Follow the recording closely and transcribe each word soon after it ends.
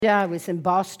I was in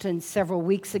Boston several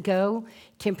weeks ago,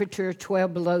 temperature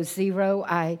 12 below zero.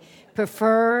 I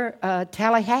prefer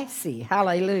Tallahassee,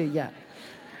 hallelujah.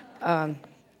 And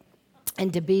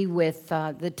to be with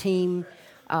the team,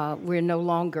 we're no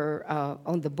longer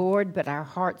on the board, but our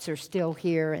hearts are still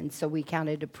here, and so we count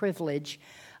it a privilege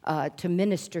to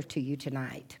minister to you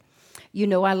tonight. You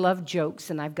know, I love jokes,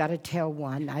 and I've got to tell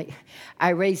one. I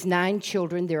raised 9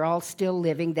 children. They're all still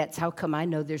living. That's how come I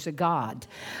know there's a God.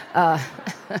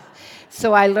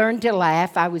 So I learned to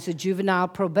laugh. I was a juvenile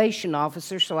probation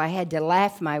officer, so I had to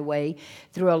laugh my way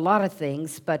through a lot of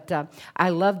things. But I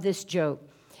love this joke.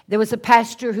 There was a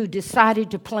pastor who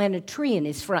decided to plant a tree in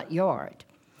his front yard.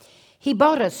 He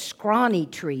bought a scrawny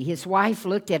tree. His wife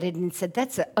looked at it and said,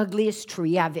 "That's the ugliest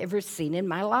tree I've ever seen in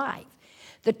my life.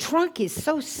 The trunk is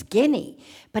so skinny,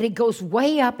 but it goes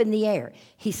way up in the air."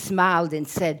 He smiled and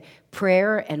said,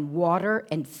 "Prayer and water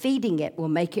and feeding it will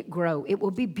make it grow. It will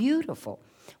be beautiful."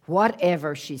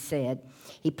 "Whatever," she said.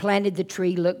 He planted the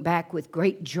tree, looked back with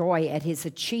great joy at his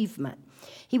achievement.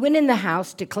 He went in the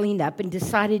house to clean up and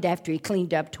decided after he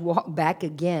cleaned up to walk back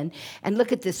again and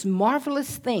look at this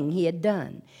marvelous thing he had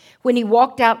done. When he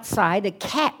walked outside, a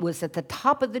cat was at the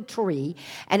top of the tree,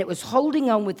 and it was holding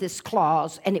on with its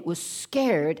claws, and it was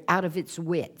scared out of its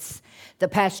wits. The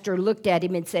pastor looked at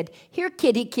him and said, "Here,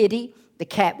 kitty, kitty." The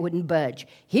cat wouldn't budge.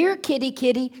 "Here, kitty,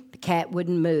 kitty." The cat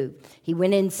wouldn't move. He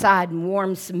went inside and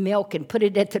warmed some milk and put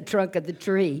it at the trunk of the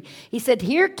tree. He said,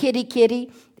 "Here, kitty,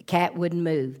 kitty." The cat wouldn't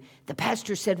move. The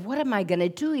pastor said, "What am I going to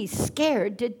do? He's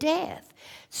scared to death."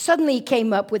 Suddenly he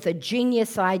came up with a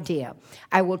genius idea.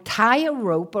 "I will tie a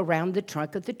rope around the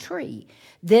trunk of the tree.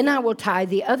 Then I will tie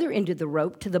the other end of the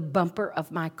rope to the bumper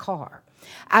of my car.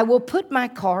 I will put my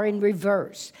car in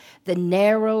reverse. The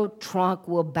narrow trunk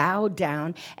will bow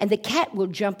down, and the cat will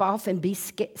jump off and be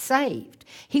saved."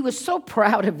 He was so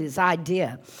proud of his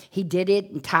idea. He did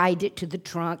it and tied it to the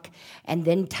trunk and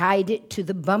then tied it to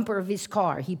the bumper of his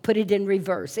car. He put it in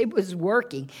reverse. It was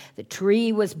working. The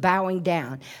tree was bowing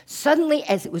down. Suddenly,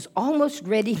 as it was almost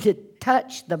ready to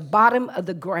touch the bottom of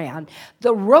the ground,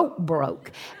 the rope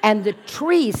broke, and the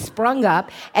tree sprung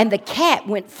up, and the cat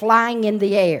went flying in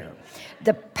the air.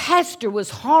 The pastor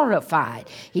was horrified.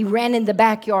 He ran in the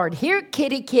backyard. "Here,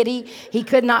 kitty, kitty." He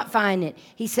could not find it.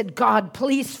 He said, "God,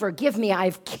 please forgive me.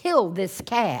 I've killed this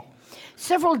cat."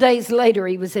 Several days later,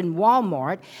 he was in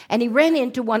Walmart, and he ran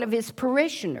into one of his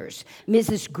parishioners,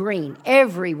 Mrs. Green.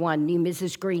 Everyone knew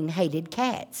Mrs. Green hated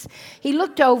cats. He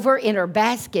looked over in her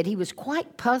basket. He was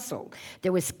quite puzzled.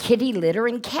 There was kitty litter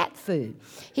and cat food.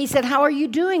 He said, "How are you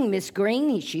doing, Miss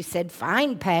Green?" She said,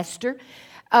 "Fine, Pastor."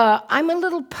 "I'm a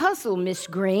little puzzled, Miss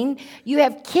Green. You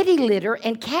have kitty litter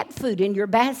and cat food in your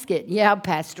basket." "Yeah,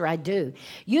 Pastor, I do.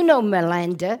 You know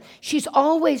Melinda. She's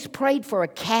always prayed for a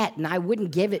cat, and I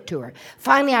wouldn't give it to her.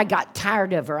 Finally, I got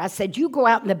tired of her. I said, 'You go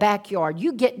out in the backyard.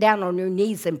 You get down on your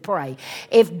knees and pray.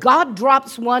 If God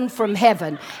drops one from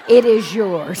heaven, it is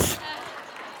yours.'"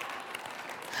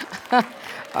 Oh,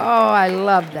 I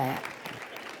love that.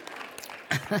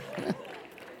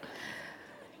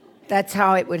 That's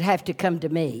how it would have to come to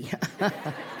me.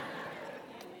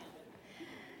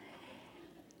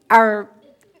 Our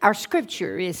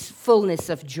scripture is fullness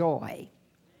of joy.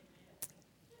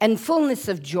 And fullness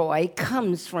of joy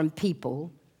comes from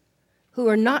people who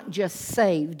are not just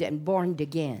saved and born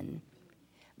again,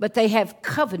 but they have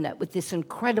covenant with this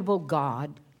incredible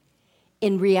God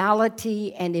in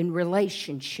reality and in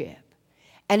relationship.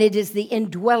 And it is the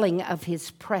indwelling of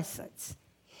his presence.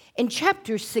 In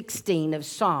chapter 16 of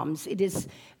Psalms, it is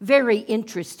very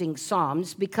interesting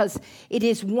Psalms because it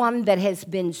is one that has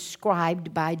been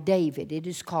scribed by David. It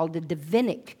is called the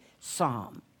Davidic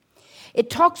Psalm. It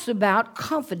talks about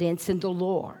confidence in the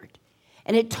Lord.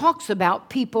 And it talks about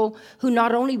people who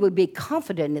not only will be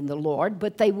confident in the Lord,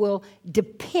 but they will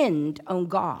depend on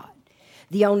God.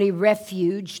 The only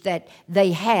refuge that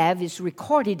they have is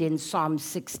recorded in Psalm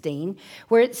 16,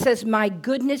 where it says, "My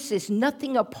goodness is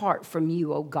nothing apart from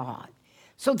you, O God."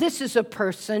 So this is a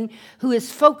person who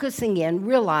is focusing in,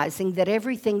 realizing that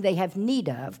everything they have need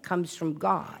of comes from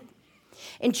God.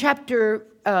 In chapter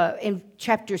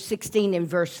 16, in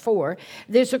verse 4,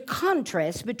 there's a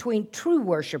contrast between true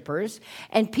worshipers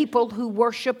and people who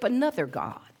worship another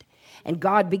God. And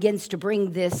God begins to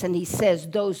bring this, and he says,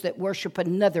 "Those that worship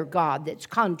another God that's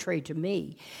contrary to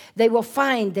me, they will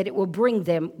find that it will bring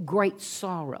them great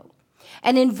sorrow."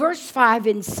 And in verse 5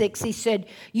 and 6, he said,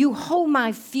 "You hold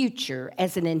my future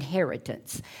as an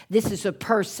inheritance." This is a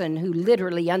person who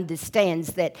literally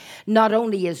understands that not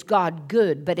only is God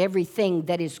good, but everything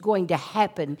that is going to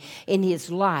happen in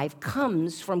his life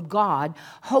comes from God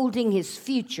holding his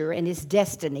future and his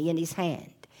destiny in his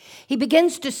hand. He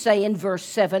begins to say in verse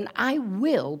 7, I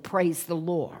will praise the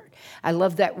Lord. I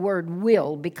love that word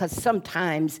will because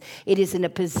sometimes it is in a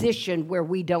position where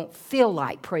we don't feel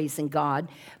like praising God,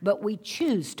 but we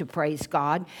choose to praise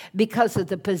God because of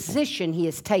the position He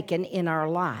has taken in our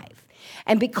life.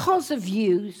 And because of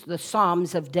you, the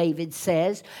Psalms of David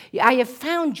says, I have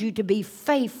found you to be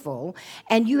faithful,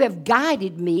 and you have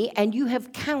guided me, and you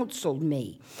have counseled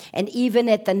me. And even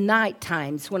at the night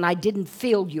times when I didn't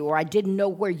feel you or I didn't know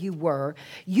where you were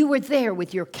there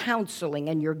with your counseling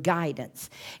and your guidance.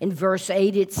 In verse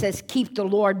 8, it says, keep the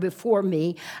Lord before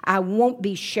me. I won't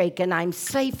be shaken. I'm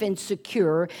safe and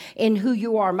secure in who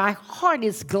you are. My heart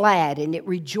is glad, and it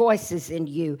rejoices in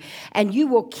you. And you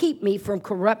will keep me from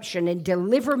corruption and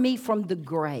deliver me from the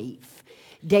grave.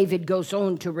 David goes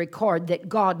on to record that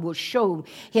God will show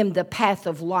him the path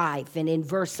of life. And in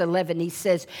verse 11, he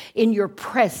says, in your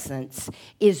presence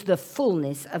is the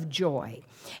fullness of joy.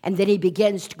 And then he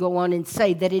begins to go on and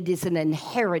say that it is an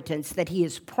inheritance that he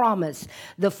has promised,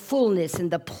 the fullness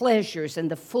and the pleasures and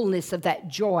the fullness of that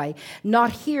joy,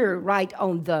 not here right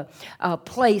on the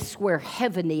place where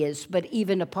heaven is, but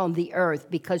even upon the earth,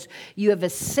 because you have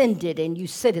ascended and you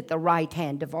sit at the right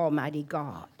hand of Almighty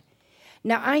God.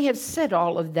 Now, I have said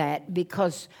all of that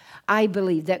because I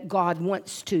believe that God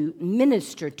wants to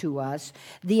minister to us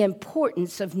the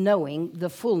importance of knowing the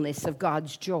fullness of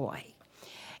God's joy.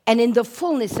 And in the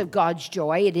fullness of God's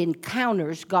joy, it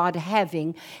encounters God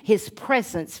having His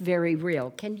presence very real.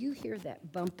 Can you hear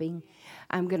that bumping?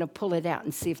 I'm going to pull it out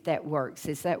and see if that works.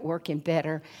 Is that working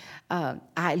better?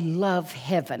 I love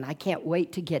heaven. I can't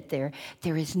wait to get there.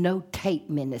 There is no tape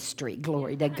ministry,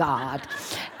 glory to God.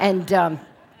 And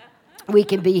we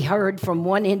can be heard from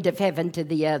one end of heaven to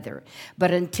the other.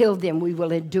 But until then, we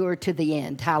will endure to the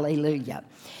end. Hallelujah.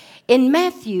 In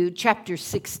Matthew chapter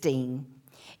 16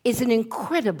 is an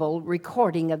incredible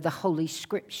recording of the Holy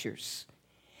Scriptures.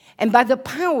 And by the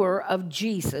power of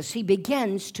Jesus, He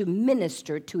begins to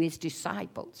minister to His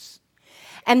disciples.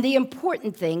 And the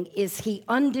important thing is He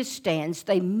understands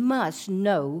they must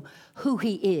know who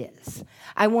He is.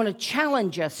 I want to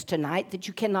challenge us tonight that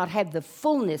you cannot have the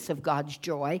fullness of God's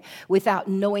joy without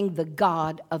knowing the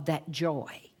God of that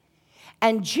joy.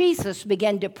 And Jesus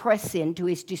began to press into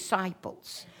His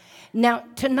disciples. Now,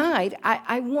 tonight,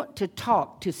 I want to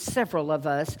talk to several of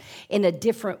us in a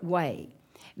different way.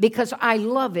 Because I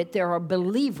love it, there are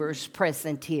believers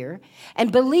present here,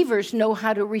 and believers know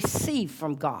how to receive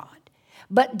from God.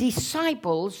 But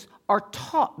disciples are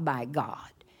taught by God.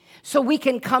 So we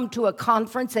can come to a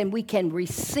conference and we can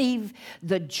receive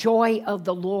the joy of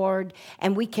the Lord,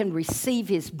 and we can receive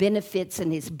His benefits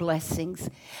and His blessings.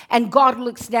 And God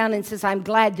looks down and says, I'm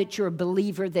glad that you're a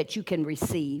believer, that you can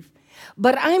receive.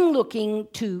 But I'm looking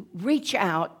to reach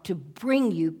out to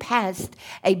bring you past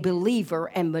a believer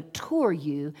and mature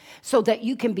you so that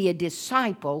you can be a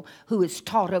disciple who is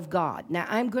taught of God. Now,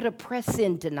 I'm going to press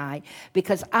in tonight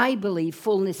because I believe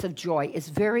fullness of joy is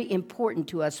very important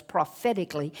to us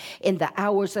prophetically in the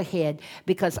hours ahead,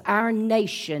 because our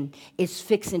nation is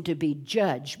fixing to be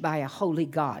judged by a holy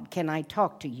God. Can I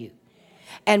talk to you?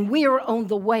 And we are on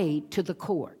the way to the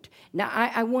court. Now,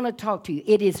 I want to talk to you.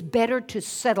 It is better to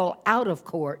settle out of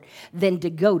court than to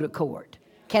go to court.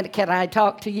 Can I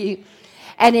talk to you?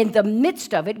 And in the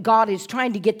midst of it, God is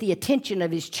trying to get the attention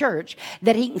of His church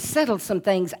that He can settle some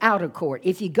things out of court.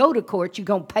 If you go to court, you're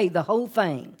going to pay the whole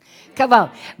thing. Come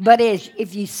on. But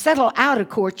if you settle out of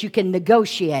court, you can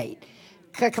negotiate.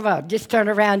 Come on, just turn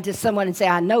around to someone and say,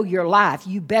 I know your life.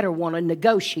 You better want to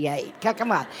negotiate. Come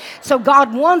on. So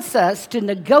God wants us to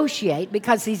negotiate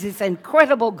because He's this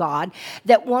incredible God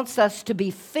that wants us to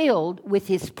be filled with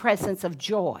His presence of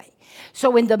joy.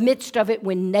 So in the midst of it,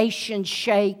 when nations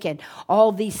shake and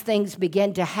all these things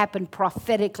begin to happen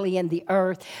prophetically in the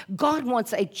earth, God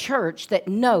wants a church that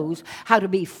knows how to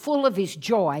be full of His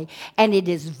joy, and it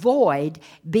is void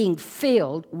being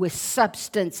filled with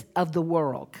substance of the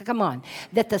world. Come on,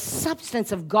 that the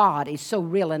substance of God is so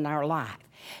real in our life.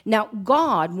 Now,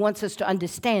 God wants us to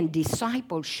understand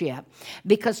discipleship,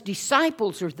 because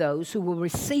disciples are those who will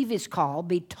receive His call,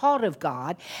 be taught of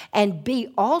God, and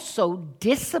be also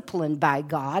disciplined by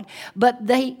God, but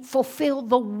they fulfill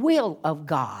the will of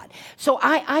God. So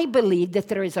I believe that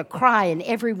there is a cry in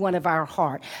every one of our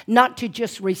heart, not to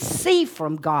just receive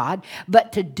from God,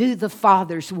 but to do the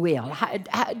Father's will.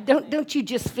 Don't you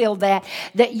just feel that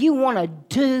you want to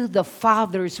do the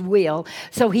Father's will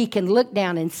so He can look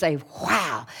down and say, wow,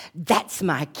 wow, that's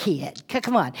my kid.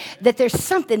 Come on. That there's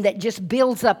something that just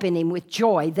builds up in him with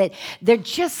joy, that they're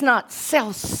just not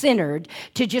self-centered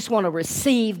to just want to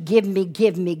receive, give me,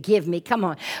 give me, give me. Come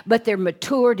on. But they're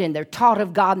matured and they're taught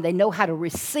of God and they know how to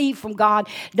receive from God.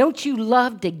 Don't you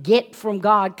love to get from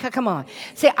God? Come on.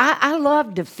 See, I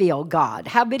love to feel God.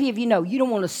 How many of you know you don't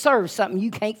want to serve something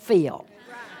you can't feel?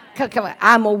 Come on.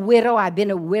 I'm a widow. I've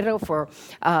been a widow for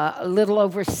a little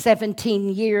over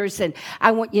 17 years. And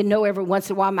I want you to know every once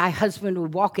in a while my husband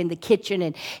would walk in the kitchen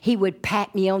and he would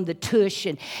pat me on the tush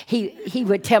and he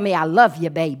would tell me, I love you,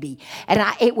 baby. And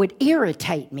it would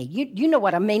irritate me. You know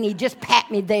what I mean? He'd just pat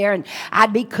me there and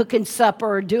I'd be cooking supper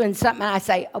or doing something. And I'd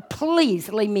say, oh, please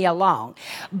leave me alone.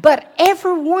 But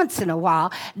every once in a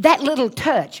while, that little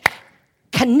touch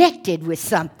connected with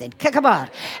something. Come on.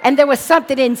 And there was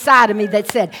something inside of me that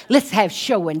said, let's have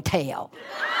show and tell.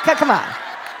 Come on.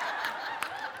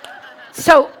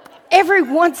 So every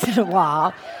once in a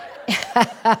while,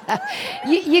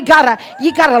 you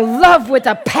gotta love with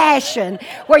a passion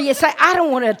where you say, I don't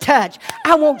want to touch,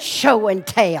 I want show and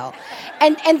tell.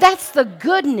 And that's the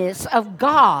goodness of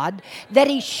God that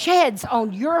he sheds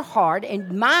on your heart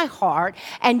and my heart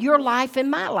and your life and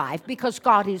my life, because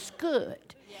God is good.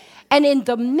 And in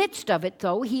the midst of it,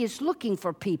 though, he is looking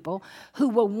for people who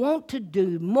will want to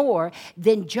do more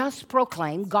than just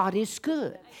proclaim God is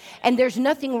good. And there's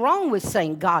nothing wrong with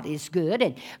saying God is good,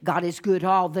 and God is good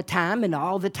all the time, and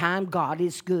all the time God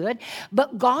is good.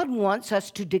 But God wants us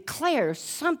to declare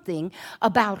something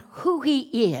about who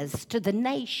he is to the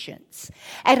nations,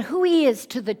 and who he is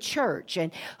to the church,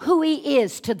 and who he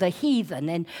is to the heathen,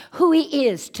 and who he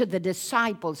is to the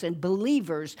disciples and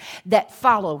believers that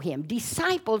follow him.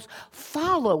 Disciples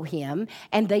follow him,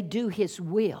 and they do his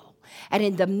will. And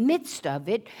in the midst of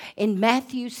it, in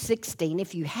Matthew 16,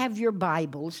 if you have your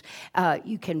Bibles,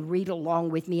 you can read along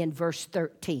with me in verse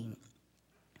 13.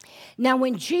 Now,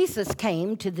 when Jesus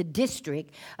came to the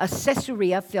district of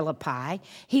Caesarea Philippi,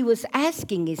 he was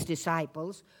asking his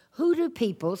disciples, who do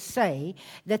people say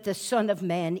that the Son of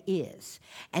Man is?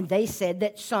 And they said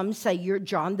that some say you're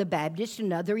John the Baptist,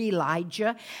 another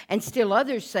Elijah, and still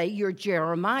others say you're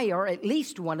Jeremiah, or at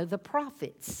least one of the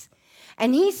prophets.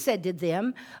 And he said to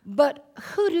them, but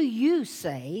who do you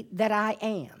say that I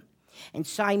am? And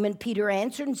Simon Peter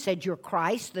answered and said, you're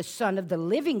Christ, the Son of the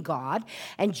living God.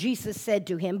 And Jesus said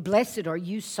to him, blessed are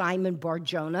you, Simon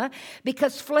Bar-Jonah,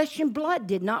 because flesh and blood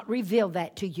did not reveal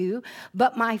that to you,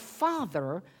 but my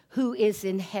Father who is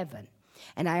in heaven.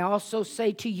 And I also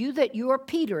say to you that you are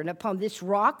Peter, and upon this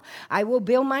rock I will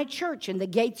build my church, and the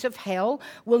gates of hell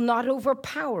will not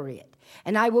overpower it.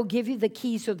 And I will give you the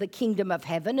keys of the kingdom of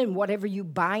heaven, and whatever you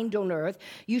bind on earth,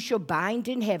 you shall bind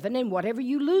in heaven, and whatever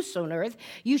you loose on earth,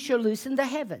 you shall loose in the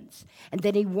heavens. And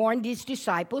then he warned his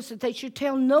disciples that they should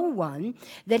tell no one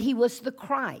that he was the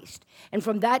Christ. And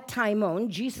from that time on,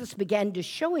 Jesus began to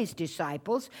show his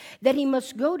disciples that he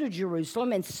must go to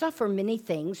Jerusalem and suffer many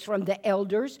things from the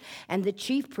elders and the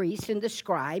chief priests and the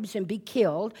scribes and be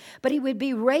killed, but he would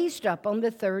be raised up on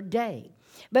the third day.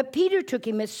 But Peter took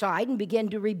him aside and began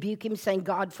to rebuke him, saying,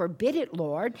 God forbid it,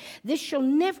 Lord. This shall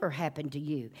never happen to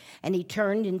you. And he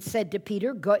turned and said to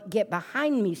Peter, get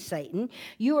behind me, Satan.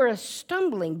 You are a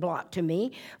stumbling block to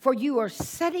me, for you are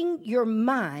setting your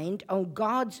mind on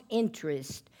God's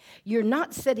interest. You're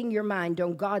not setting your mind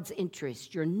on God's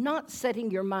interest. You're not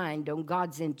setting your mind on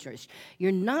God's interest.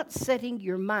 You're not setting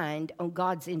your mind on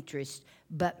God's interest,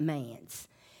 but man's.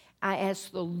 I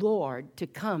ask the Lord to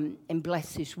come and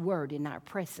bless his word in our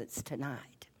presence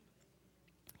tonight.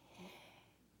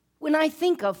 When I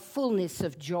think of fullness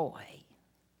of joy,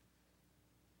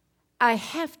 I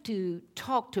have to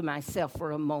talk to myself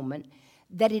for a moment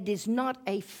that it is not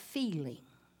a feeling.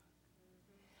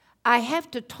 I have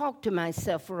to talk to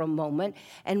myself for a moment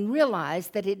and realize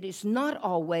that it is not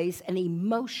always an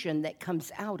emotion that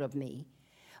comes out of me,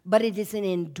 but it is an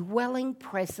indwelling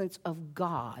presence of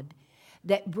God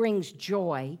that brings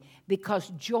joy, because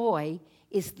joy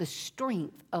is the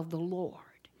strength of the Lord.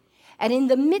 And in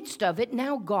the midst of it,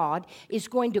 now God is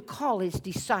going to call his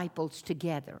disciples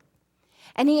together.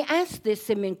 And he asked this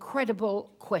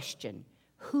incredible question,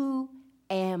 who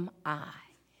am I?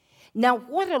 Now,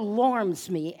 what alarms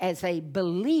me as a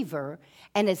believer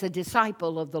and as a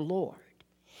disciple of the Lord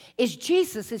is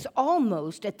Jesus is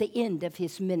almost at the end of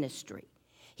his ministry.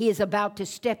 He is about to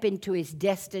step into his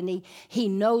destiny. He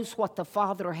knows what the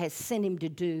Father has sent him to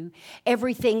do.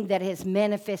 Everything that has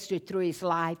manifested through his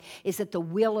life is that the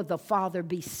will of the Father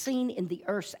be seen in the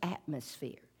earth's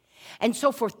atmosphere. And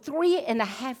so for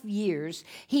 3.5 years,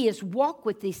 he has walked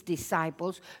with these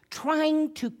disciples,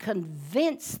 trying to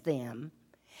convince them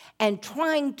and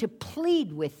trying to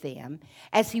plead with them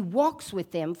as he walks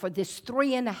with them for this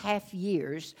 3.5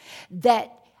 years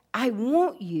that I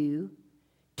want you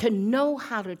to know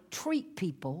how to treat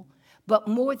people, but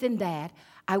more than that,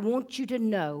 I want you to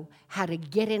know how to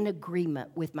get in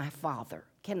agreement with my Father.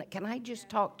 Can I just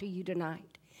talk to you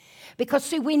tonight? Because,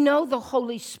 see, we know the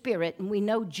Holy Spirit and we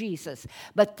know Jesus,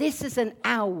 but this is an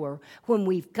hour when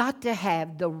we've got to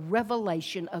have the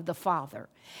revelation of the Father.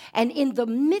 And in the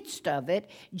midst of it,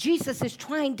 Jesus is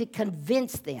trying to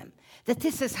convince them that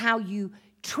this is how you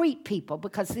treat people,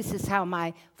 because this is how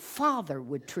my Father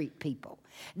would treat people.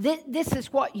 This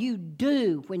is what you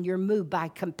do when you're moved by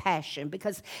compassion,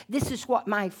 because this is what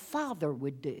my Father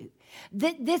would do.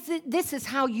 This is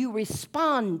how you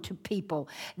respond to people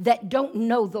that don't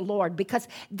know the Lord, because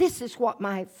this is what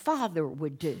my Father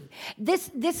would do. This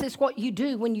is what you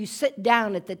do when you sit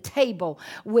down at the table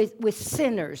with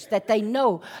sinners, that they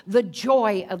know the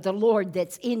joy of the Lord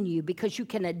that's in you, because you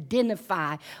can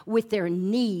identify with their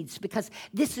needs, because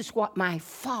this is what my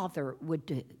Father would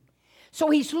do. So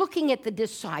he's looking at the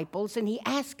disciples and he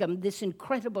asks them this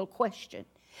incredible question.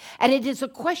 And it is a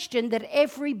question that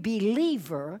every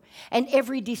believer and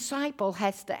every disciple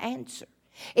has to answer.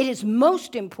 It is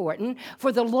most important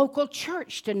for the local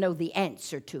church to know the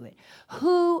answer to it.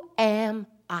 Who am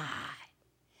I?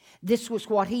 This was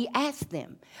what he asked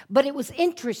them. But it was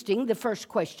interesting. The first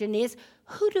question is,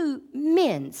 who do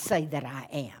men say that I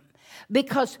am?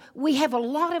 Because we have a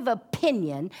lot of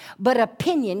opinion, but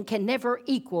opinion can never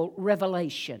equal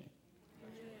revelation.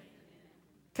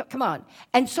 Come on.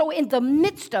 And so in the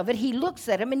midst of it, he looks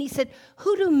at him and he said,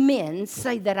 who do men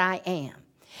say that I am?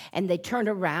 And they turn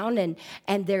around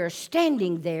and they're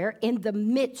standing there in the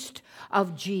midst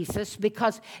of Jesus,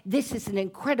 because this is an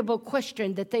incredible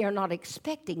question that they are not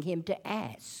expecting him to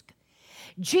ask.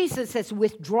 Jesus has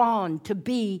withdrawn to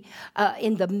be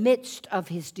in the midst of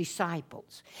his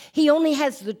disciples. He only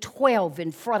has the 12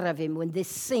 in front of him when this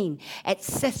scene at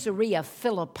Caesarea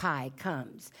Philippi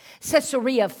comes.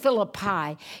 Caesarea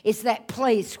Philippi is that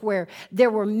place where there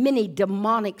were many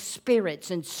demonic spirits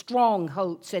and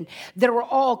strongholds, and there were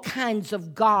all kinds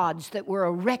of gods that were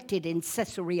erected in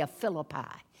Caesarea Philippi.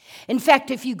 In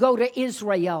fact, if you go to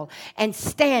Israel and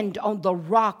stand on the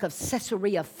rock of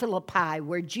Caesarea Philippi,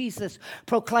 where Jesus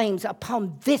proclaims,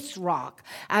 upon this rock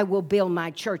I will build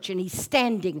my church, and he's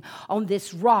standing on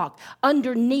this rock.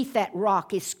 Underneath that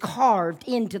rock is carved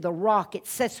into the rock at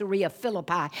Caesarea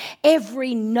Philippi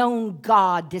every known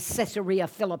god to Caesarea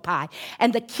Philippi.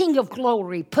 And the King of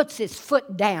Glory puts his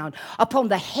foot down upon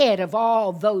the head of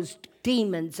all those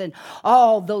demons and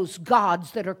all those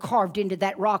gods that are carved into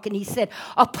that rock. And he said,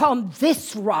 upon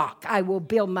this rock I will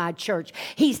build my church.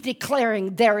 He's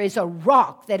declaring there is a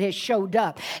rock that has showed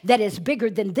up that is bigger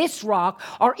than this rock,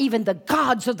 or even the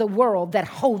gods of the world that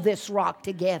hold this rock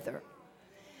together.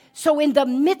 So in the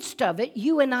midst of it,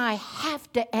 you and I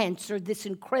have to answer this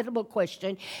incredible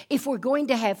question if we're going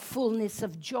to have fullness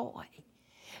of joy.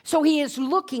 So he is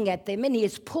looking at them and he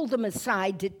has pulled them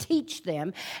aside to teach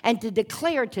them and to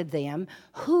declare to them,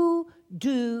 who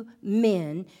do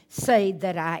men say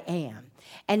that I am?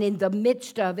 And in the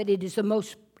midst of it, it is the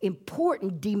most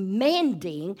important,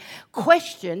 demanding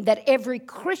question that every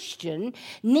Christian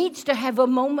needs to have a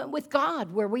moment with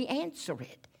God where we answer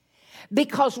it.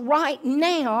 Because right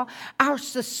now, our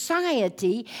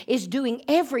society is doing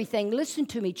everything, listen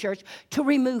to me, church, to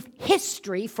remove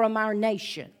history from our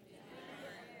nation.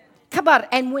 Come on,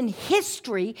 and when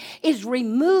history is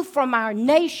removed from our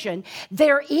nation,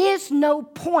 there is no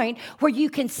point where you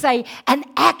can say an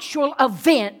actual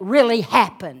event really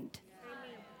happened.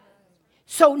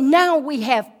 So now we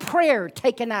have prayer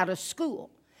taken out of school.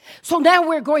 So now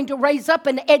we're going to raise up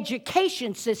an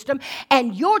education system,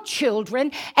 and your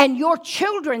children and your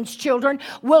children's children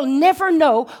will never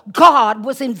know God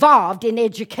was involved in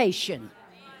education.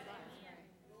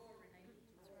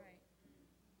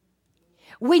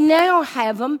 We now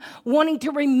have them wanting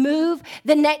to remove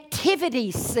the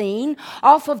nativity scene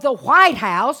off of the White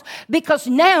House, because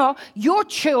now your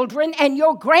children and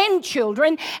your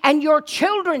grandchildren and your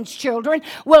children's children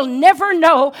will never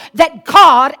know that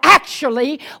God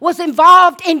actually was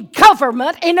involved in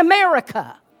government in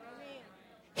America.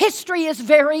 History is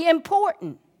very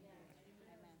important.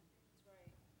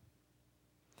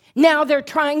 Now they're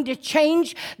trying to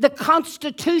change the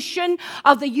Constitution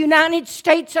of the United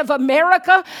States of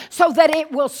America so that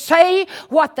it will say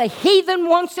what the heathen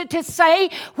wants it to say,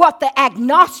 what the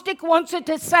agnostic wants it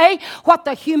to say, what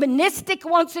the humanistic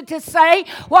wants it to say,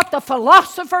 what the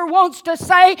philosopher wants to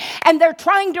say. And they're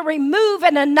trying to remove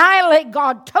and annihilate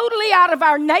God totally out of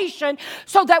our nation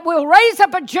so that we'll raise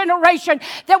up a generation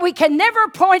that we can never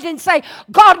point and say,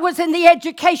 God was in the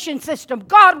education system,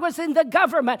 God was in the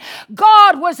government,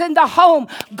 God was in the home.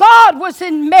 God was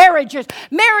in marriages.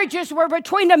 Marriages were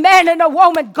between a man and a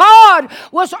woman. God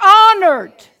was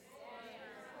honored.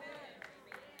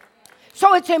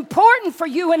 So it's important for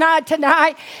you and I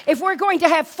tonight, if we're going to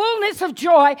have fullness of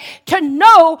joy, to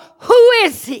know who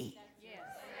is He.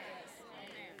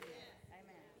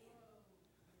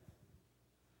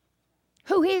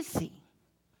 Who is He?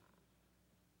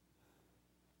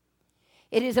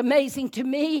 It is amazing to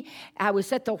me. I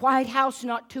was at the White House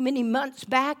not too many months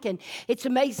back, and it's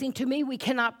amazing to me we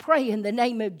cannot pray in the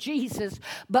name of Jesus,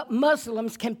 but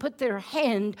Muslims can put their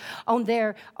hand on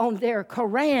their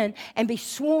Quran and be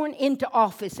sworn into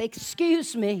office.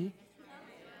 Excuse me.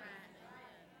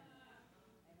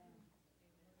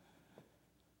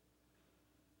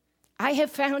 I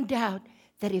have found out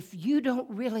that if you don't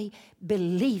really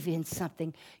believe in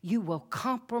something, you will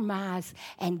compromise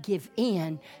and give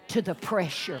in to the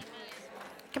pressure.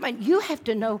 Come on, you have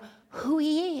to know who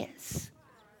He is.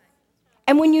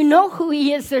 And when you know who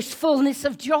He is, there's fullness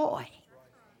of joy.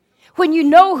 When you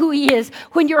know who He is,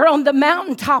 when you're on the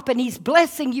mountaintop and He's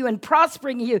blessing you and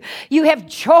prospering you, you have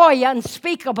joy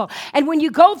unspeakable. And when you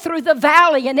go through the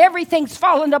valley and everything's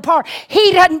falling apart,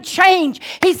 He doesn't change.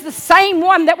 He's the same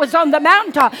one that was on the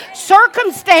mountaintop.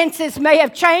 Circumstances may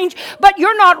have changed, but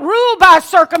you're not ruled by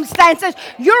circumstances.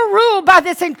 You're ruled by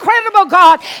this incredible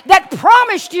God that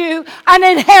promised you an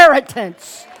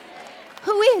inheritance.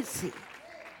 Who is He?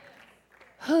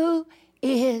 Who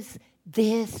is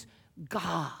this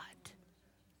God?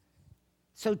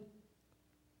 So,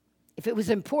 if it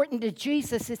was important to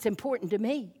Jesus, it's important to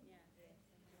me.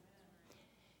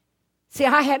 See,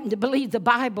 I happen to believe the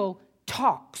Bible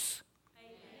talks.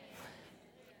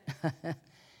 Come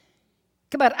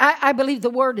on, I believe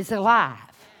the Word is alive.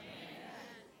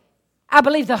 I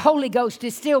believe the Holy Ghost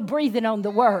is still breathing on the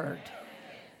Word.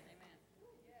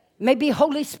 It may be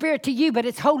Holy Spirit to you, but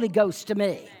it's Holy Ghost to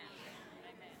me.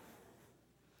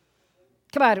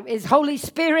 Come on, is Holy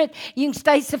Spirit, you can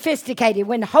stay sophisticated.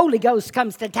 When the Holy Ghost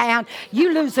comes to town,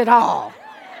 you lose it all.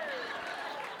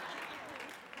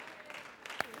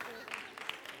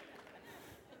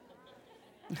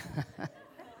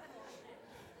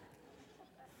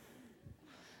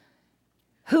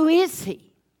 Who is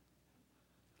He?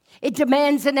 It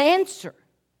demands an answer.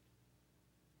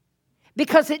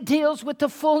 Because it deals with the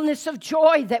fullness of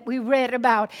joy that we read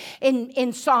about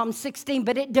in Psalm 16.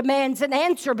 But it demands an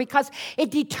answer because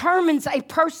it determines a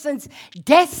person's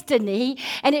destiny,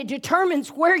 and it determines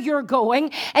where you're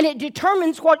going, and it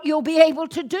determines what you'll be able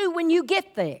to do when you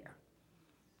get there.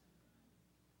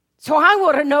 So I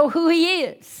want to know who He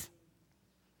is.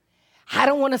 I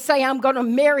don't want to say I'm going to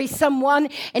marry someone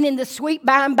and in the sweet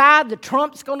by and by the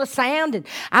trump's going to sound and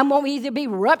I'm going to either be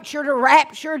ruptured or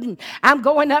raptured and I'm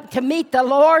going up to meet the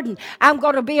Lord and I'm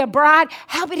going to be a bride.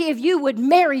 How many of you would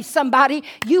marry somebody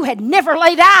you had never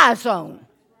laid eyes on?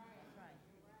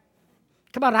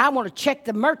 Come on, I want to check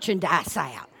the merchandise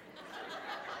out.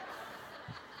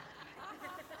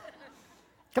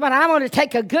 Come on, I want to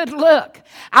take a good look.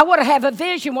 I want to have a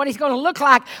vision what He's going to look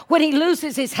like when He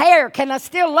loses His hair. Can I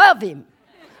still love Him?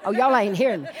 Oh, y'all ain't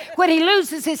hearing me. When He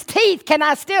loses His teeth, can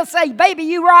I still say, baby,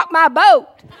 you rock my boat?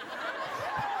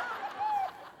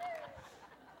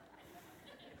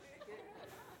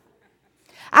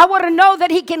 I want to know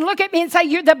that He can look at me and say,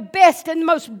 you're the best and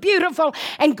most beautiful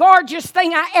and gorgeous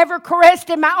thing I ever caressed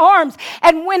in my arms.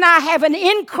 And when I have an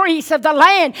increase of the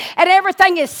land and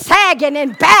everything is sagging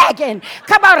and bagging,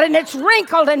 come on, and it's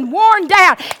wrinkled and worn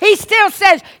down, He still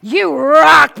says, you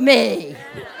rock me.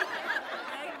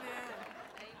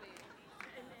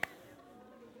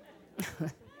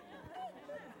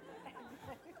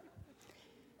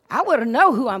 I want to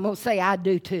know who I'm going to say I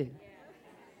do to.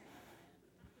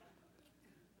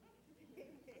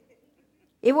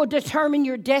 It will determine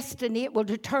your destiny. It will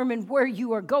determine where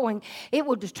you are going. It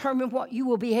will determine what you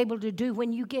will be able to do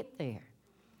when you get there.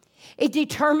 It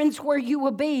determines where you will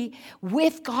be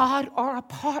with God or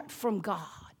apart from God.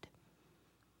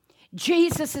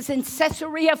 Jesus is in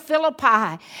Caesarea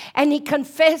Philippi and he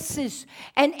confesses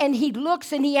and he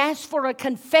looks and he asks for a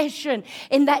confession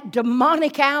in that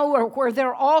demonic hour where there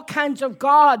are all kinds of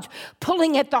gods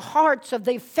pulling at the hearts of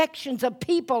the affections of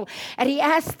people. And he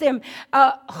asks them,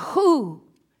 who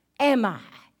am I?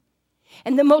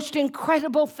 And the most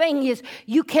incredible thing is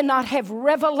you cannot have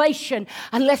revelation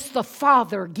unless the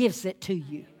Father gives it to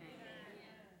you.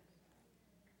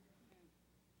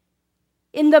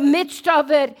 In the midst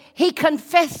of it, he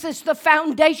confesses the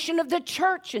foundation of the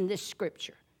church in this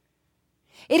scripture.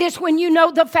 It is when you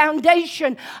know the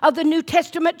foundation of the New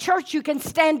Testament church, you can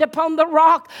stand upon the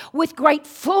rock with great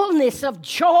fullness of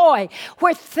joy,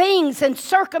 where things and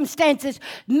circumstances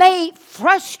may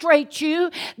frustrate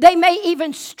you. They may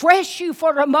even stress you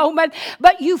for a moment,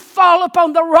 but you fall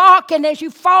upon the rock, and as you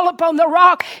fall upon the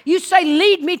rock, you say,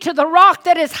 lead me to the rock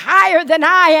that is higher than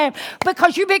I am,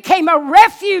 because you became a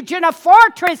refuge and a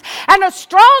fortress and a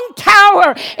strong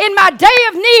tower. In my day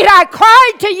of need, I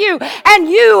cried to you, and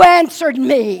you answered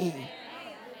me.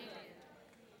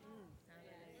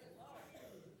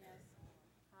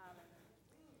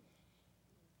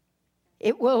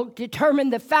 It will determine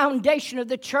the foundation of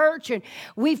the church, and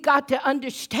we've got to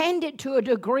understand it to a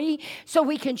degree so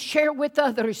we can share with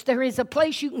others. There is a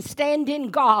place you can stand in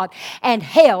God, and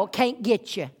hell can't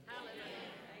get you.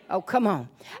 Oh, come on.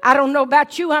 I don't know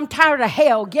about you. I'm tired of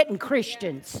hell getting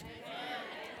Christians.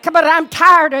 But I'm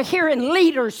tired of hearing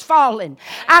leaders falling.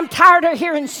 I'm tired of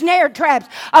hearing snare traps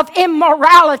of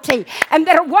immorality. And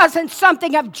there wasn't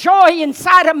something of joy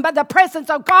inside them by the presence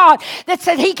of God that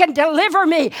said he can deliver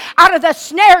me out of the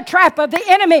snare trap of the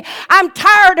enemy. I'm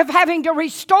tired of having to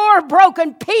restore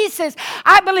broken pieces.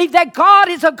 I believe that God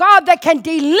is a God that can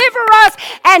deliver us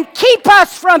and keep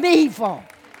us from evil.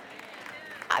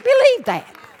 I believe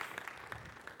that.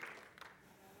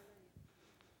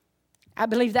 I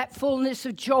believe that fullness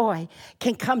of joy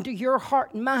can come to your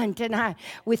heart and mind tonight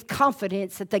with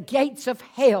confidence that the gates of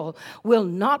hell will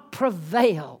not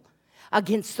prevail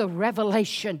against the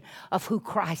revelation of who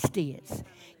Christ is.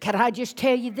 Can I just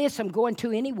tell you this? I'm going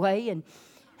to anyway, and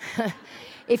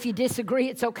if you disagree,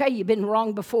 it's okay. You've been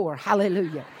wrong before.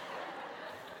 Hallelujah.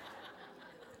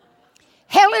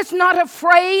 Hell is not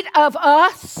afraid of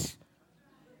us.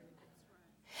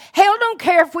 Hell don't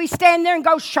care if we stand there and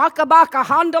go shakabaka,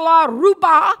 handala,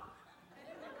 ruba.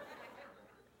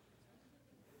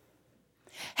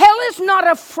 Hell is not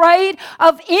afraid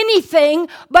of anything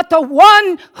but the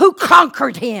one who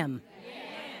conquered him.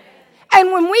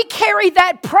 And when we carry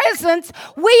that presence,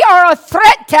 we are a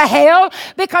threat to hell,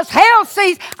 because hell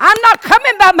sees, I'm not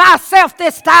coming by myself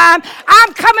this time.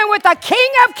 I'm coming with the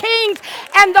King of Kings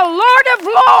and the Lord of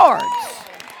Lords.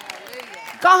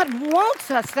 God wants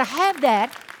us to have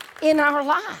that in our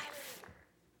life.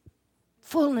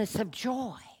 Fullness of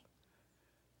joy.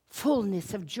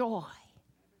 Fullness of joy.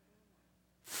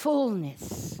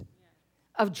 Fullness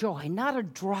of joy. Not a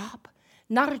drop,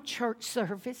 not a church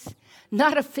service,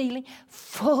 not a feeling.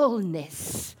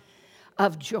 Fullness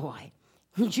of joy.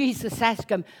 Jesus asked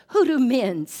him, who do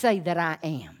men say that I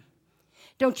am?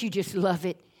 Don't you just love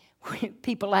it when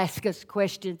people ask us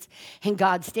questions and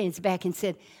God stands back and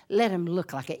said, let him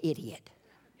look like an idiot.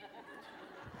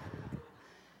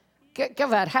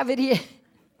 Come on, how many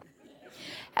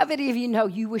of you know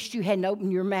you wished you hadn't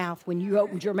opened your mouth when you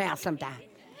opened your mouth sometime?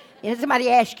 You know, somebody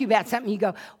asks you about something, you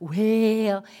go,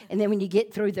 well, and then when you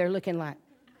get through, they're looking like,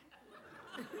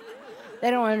 they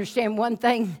don't understand one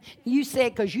thing you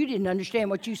said because you didn't understand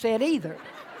what you said either.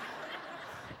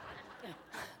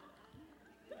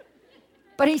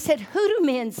 But he said, who do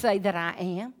men say that I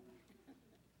am?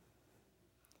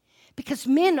 Because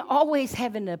men always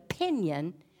have an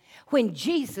opinion when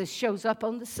Jesus shows up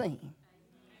on the scene.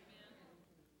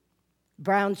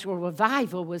 Brownsville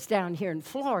Revival was down here in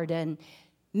Florida, and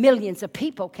millions of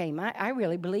people came. I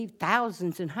really believe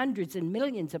thousands and hundreds and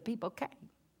millions of people came.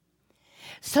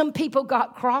 Some people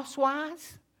got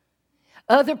crosswise.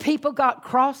 Other people got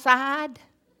cross-eyed.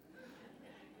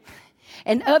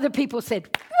 And other people said,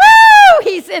 woo,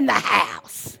 he's in the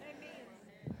house.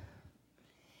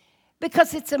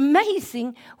 Because it's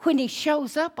amazing when he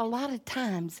shows up, a lot of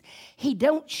times he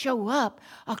don't show up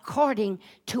according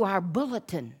to our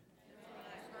bulletin.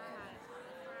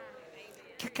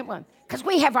 Come on. Because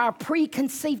we have our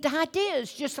preconceived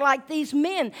ideas, just like these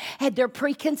men had their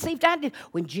preconceived ideas.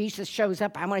 When Jesus shows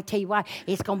up, I want to tell you why.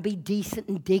 It's going to be decent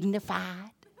and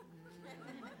dignified.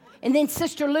 And then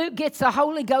Sister Luke gets the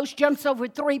Holy Ghost, jumps over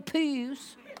 3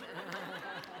 pews.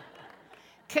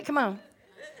 Come on.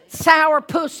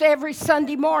 Sourpuss every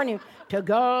Sunday morning. To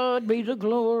God be the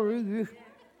glory.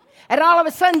 And all of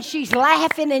a sudden she's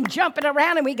laughing and jumping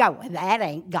around, and we go, well, that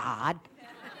ain't God.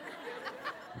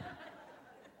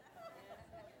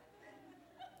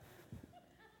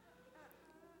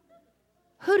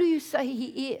 Who do you say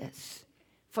he is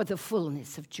for the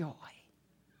fullness of joy?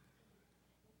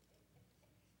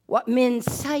 What men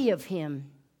say of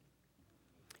him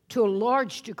to a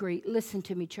large degree, listen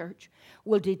to me, church,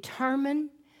 will determine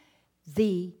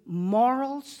the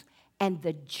morals and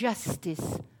the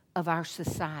justice of our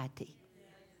society.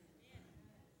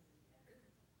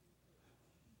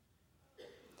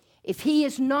 If he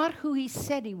is not who he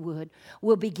said he would,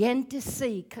 we'll begin to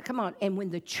see, come on, and when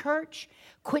the church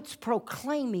quits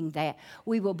proclaiming that,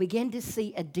 we will begin to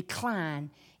see a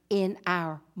decline in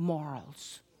our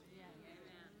morals.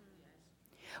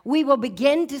 We will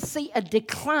begin to see a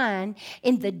decline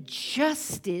in the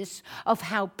justice of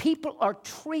how people are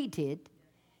treated.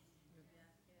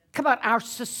 Come on, our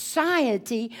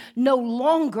society no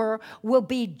longer will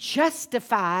be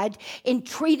justified in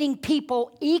treating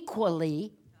people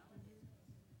equally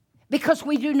because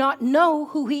we do not know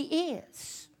who he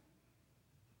is.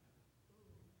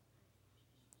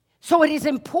 So it is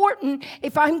important,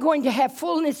 if I'm going to have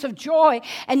fullness of joy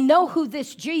and know who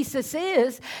this Jesus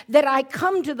is, that I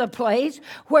come to the place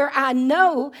where I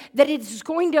know that it is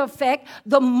going to affect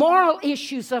the moral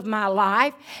issues of my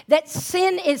life, that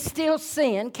sin is still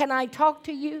sin. Can I talk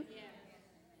to you?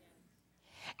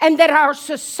 And that our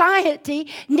society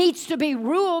needs to be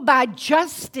ruled by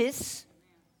justice.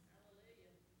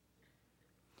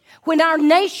 When our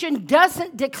nation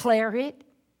doesn't declare it,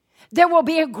 there will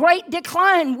be a great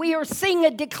decline. We are seeing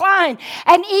a decline.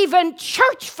 And even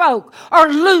church folk are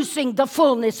losing the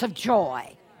fullness of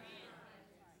joy.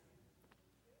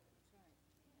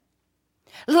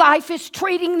 Life is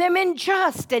treating them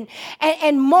unjust,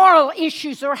 and moral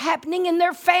issues are happening in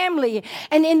their family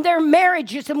and in their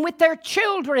marriages and with their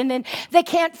children, and they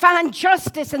can't find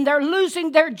justice and they're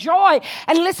losing their joy.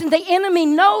 And listen, the enemy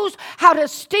knows how to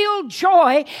steal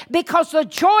joy because the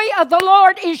joy of the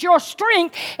Lord is your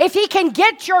strength. If he can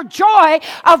get your joy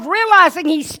of realizing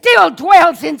he still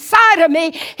dwells inside of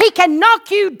me, he can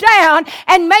knock you down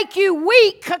and make you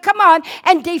weak, come on,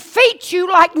 and defeat you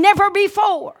like never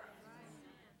before.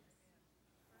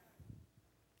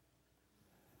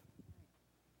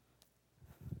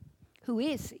 Who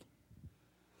is he?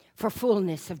 For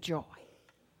fullness of joy.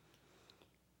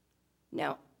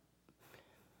 Now,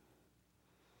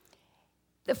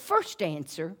 the first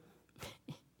answer,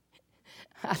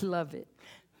 I love it.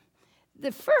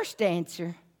 The first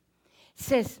answer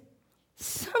says,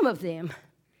 some of them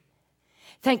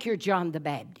think you're John the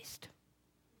Baptist.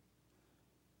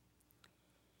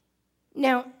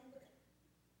 Now,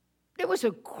 there was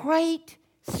a great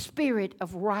spirit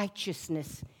of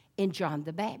righteousness in John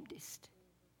the Baptist.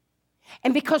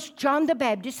 And because John the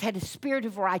Baptist had a spirit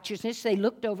of righteousness, they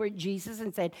looked over at Jesus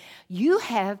and said, you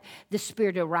have the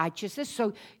spirit of righteousness,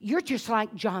 so you're just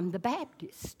like John the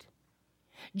Baptist.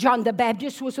 John the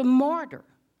Baptist was a martyr.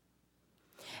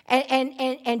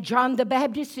 And John the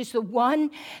Baptist is the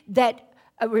one that,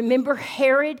 remember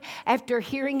Herod, after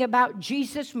hearing about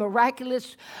Jesus'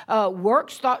 miraculous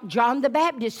works, thought John the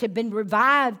Baptist had been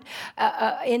revived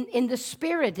in the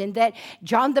spirit, and that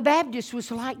John the Baptist was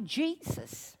like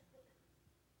Jesus.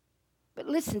 But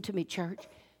listen to me, church.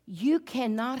 You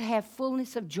cannot have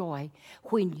fullness of joy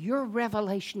when your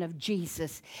revelation of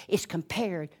Jesus is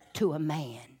compared to a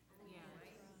man.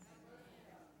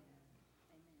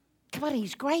 Come on,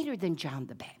 he's greater than John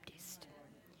the Baptist.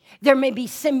 There may be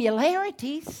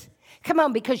similarities. Come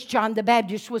on, because John the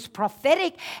Baptist was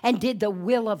prophetic and did the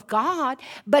will of God,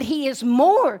 but he is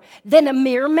more than a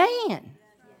mere man.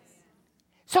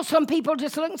 So some people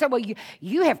just look and say, well,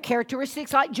 you have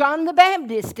characteristics like John the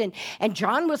Baptist, and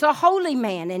John was a holy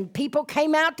man, and people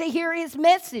came out to hear his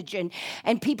message, and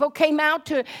people came out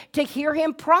to hear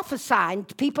him prophesy,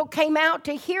 and people came out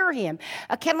to hear him.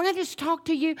 Can I just talk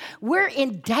to you? We're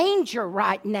in danger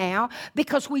right now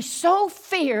because we so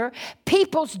fear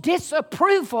people's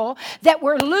disapproval that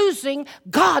we're losing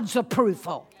God's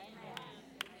approval.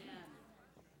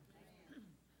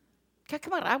 Okay,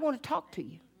 come on, I want to talk to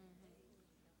you.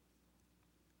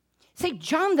 See,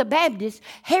 John the Baptist,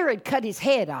 Herod cut his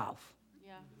head off.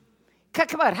 Yeah.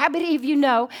 Come on, how many of you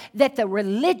know that the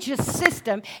religious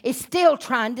system is still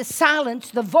trying to silence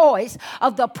the voice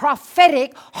of the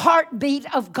prophetic heartbeat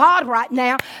of God right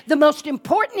now? The most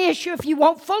important issue, if you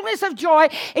want fullness of joy,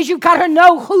 is you've got to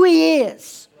know who he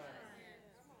is.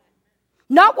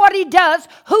 Not what he does,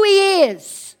 who he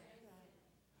is.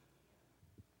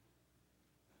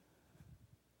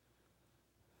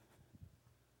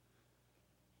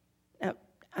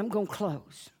 I'm going to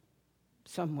close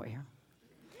somewhere.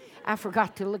 I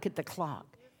forgot to look at the clock.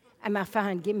 Am I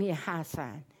fine? Give me a high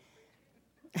sign.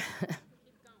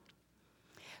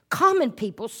 Common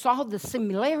people saw the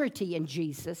similarity in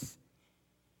Jesus,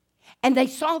 and they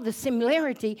saw the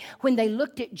similarity when they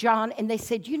looked at John and they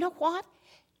said, you know what?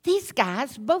 These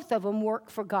guys, both of them work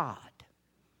for God.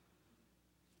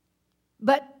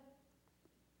 But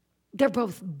They're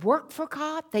both work for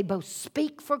God. They both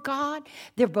speak for God.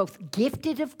 They're both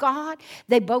gifted of God.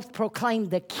 They both proclaim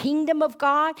the kingdom of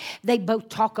God. They both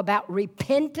talk about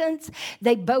repentance.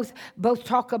 They both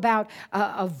talk about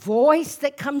a voice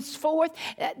that comes forth.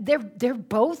 They're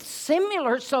both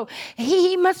similar. So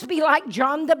he must be like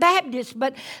John the Baptist.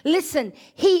 But listen,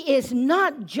 he is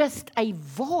not just a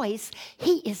voice.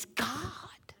 He is God.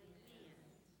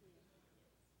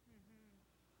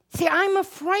 See, I'm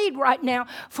afraid right now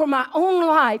for my own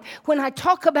life when I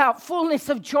talk about fullness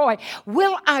of joy.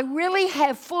 Will I really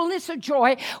have fullness of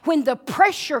joy when the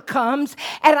pressure comes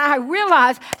and I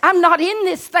realize I'm not in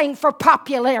this thing for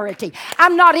popularity?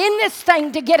 I'm not in this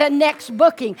thing to get a next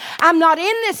booking. I'm not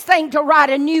in this thing to write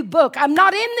a new book. I'm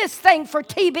not in this thing for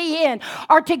TBN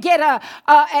or to get a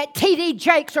at TD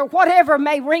Jakes or whatever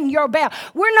may ring your bell.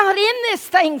 We're not in this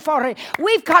thing for it.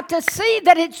 We've got to see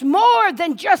that it's more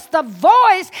than just the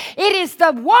voice. It is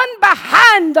the one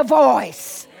behind the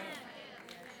voice.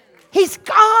 He's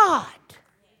God.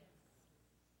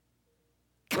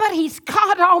 But He's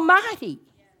God Almighty.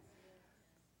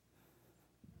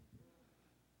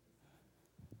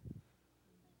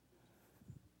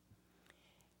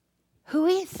 Who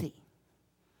is He?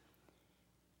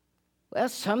 Well,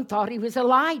 some thought He was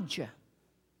Elijah.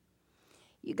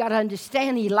 You got to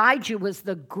understand, Elijah was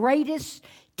the greatest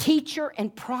teacher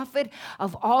and prophet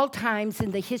of all times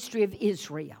in the history of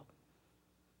Israel.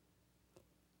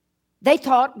 They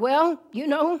thought, well,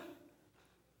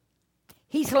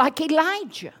 he's like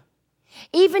Elijah.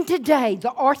 Even today,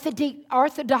 the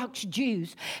Orthodox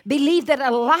Jews believe that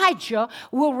Elijah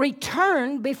will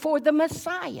return before the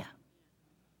Messiah.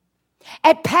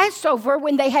 At Passover,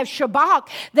 when they have Shabbat,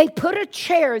 they put a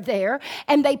chair there,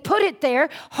 and they put it there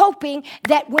hoping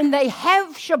that when they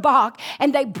have Shabbat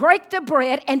and they break the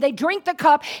bread and they drink the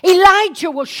cup, Elijah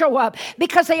will show up,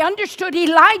 because they understood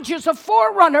Elijah's a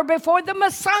forerunner before the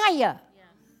Messiah.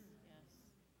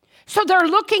 So they're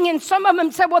looking, and some of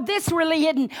them say, well, this really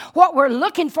isn't what we're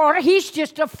looking for. He's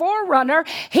just a forerunner.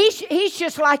 He's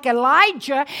just like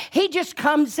Elijah. He just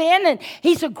comes in, and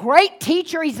he's a great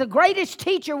teacher. He's the greatest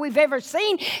teacher we've ever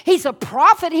seen. He's a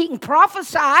prophet. He can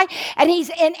prophesy, and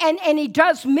he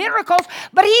does miracles,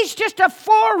 but he's just a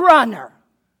forerunner.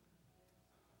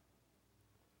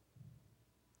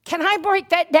 Can I break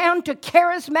that down to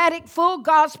charismatic, full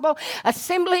gospel,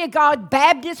 Assembly of God,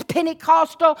 Baptist,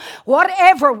 Pentecostal,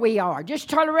 whatever we are? Just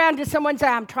turn around to someone and say,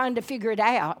 I'm trying to figure it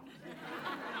out.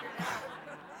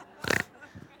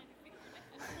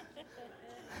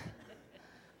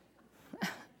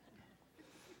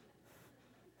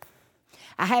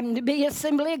 I happen to be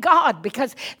Assembly of God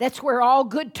because that's where all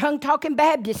good tongue-talking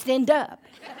Baptists end up.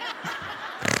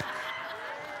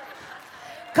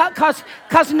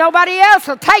 Because nobody else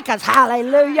will take us.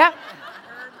 Hallelujah.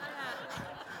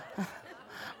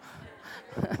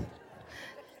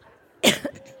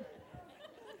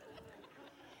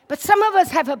 But some of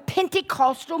us have a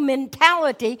Pentecostal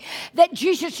mentality that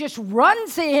Jesus just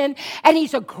runs in, and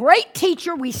he's a great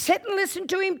teacher. We sit and listen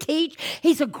to him teach.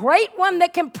 He's a great one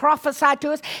that can prophesy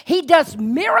to us. He does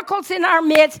miracles in our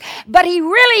midst, but he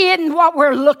really isn't what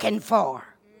we're looking for.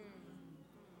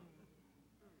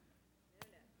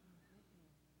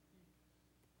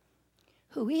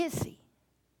 Who is he?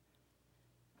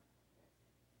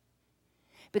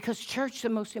 Because, church, the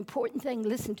most important thing,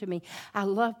 listen to me, I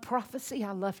love prophecy,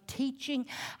 I love teaching,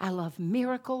 I love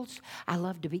miracles, I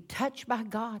love to be touched by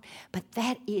God, but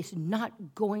that is not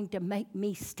going to make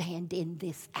me stand in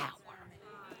this hour.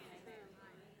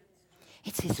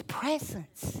 It's his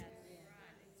presence.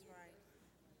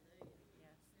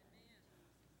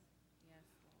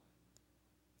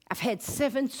 I've had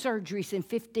 7 surgeries in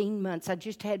 15 months. I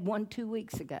just had one 2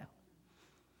 weeks ago.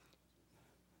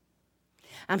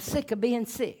 I'm sick of being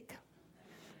sick.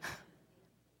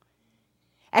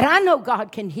 And I know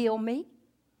God can heal me.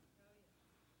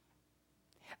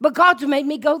 But God's made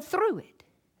me go through it.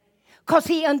 Because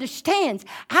he understands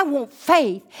I want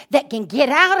faith that can get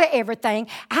out of everything.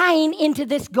 I ain't into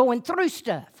this going through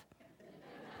stuff.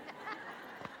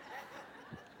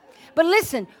 But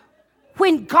listen,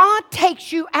 when God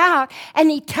takes you out and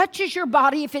he touches your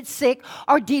body if it's sick,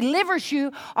 or delivers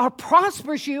you, or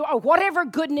prospers you, or whatever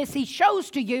goodness he shows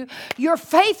to you, your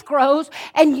faith grows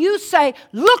and you say,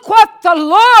 look what the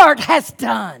Lord has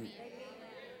done.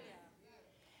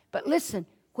 But listen,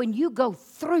 when you go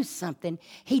through something,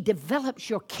 he develops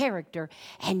your character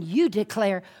and you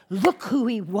declare, look who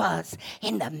he was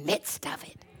in the midst of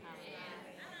it.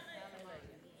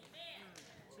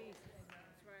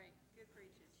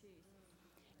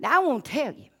 Now, I won't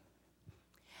tell you.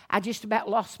 I just about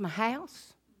lost my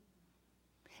house.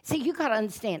 See, you got to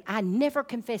understand, I never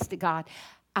confessed to God.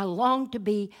 I long to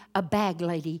be a bag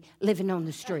lady living on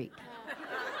the street.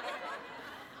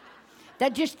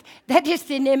 That just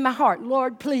isn't in my heart.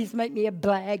 Lord, please make me a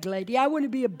bag lady. I want to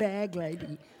be a bag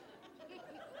lady.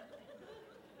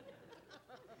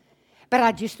 But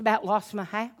I just about lost my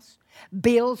house.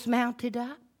 Bills mounted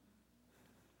up.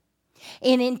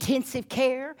 In intensive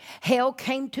care, hell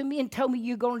came to me and told me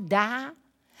you're going to die.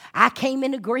 I came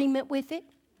in agreement with it.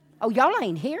 Oh, y'all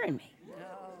ain't hearing me.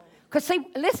 Because see,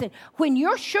 listen, when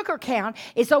your sugar count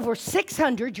is over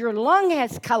 600, your lung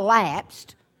has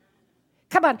collapsed.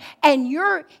 Come on. And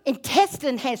your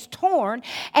intestine has torn,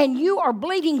 and you are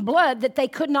bleeding blood that they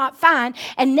could not find,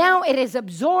 and now it is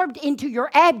absorbed into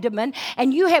your abdomen,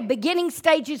 and you have beginning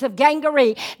stages of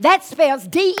gangrene. That spells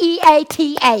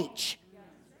DEATH.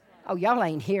 Oh, y'all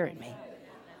ain't hearing me.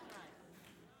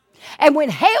 And when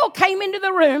hell came into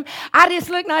the room, I just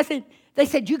looked and I said, they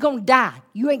said, you're going to die.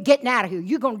 You ain't getting out of here.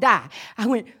 You're going to die. I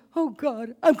went, oh,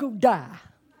 God, I'm going to die.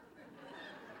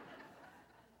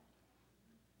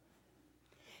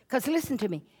 Because listen to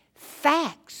me,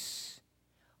 facts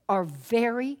are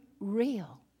very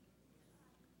real.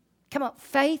 Come on,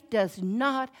 faith does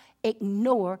not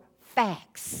ignore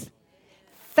facts.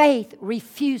 Faith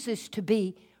refuses to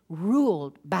be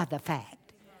ruled by the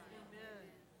fact.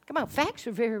 Come on, facts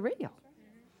are very real.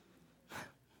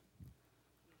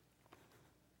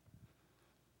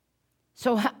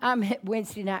 So I'm at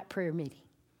Wednesday night prayer meeting.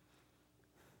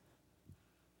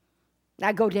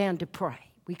 I go down to pray.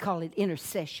 We call it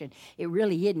intercession. It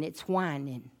really isn't. It's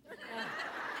whining.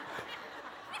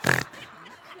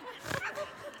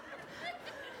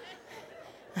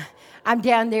 I'm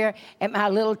down there at my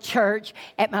little church,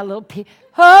 at my little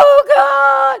oh,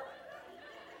 God,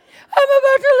 I'm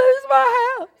about to lose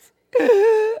my house.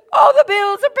 All the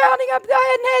bills are pounding up. I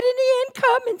hadn't had any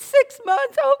income in 6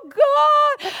 months. Oh,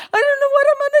 God, I don't know what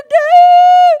I'm going to do.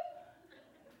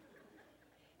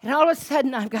 And all of a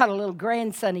sudden, I've got a little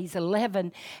grandson. He's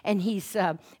 11, and he's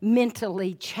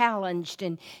mentally challenged,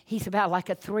 and he's about like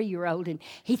a 3-year-old, and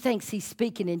he thinks he's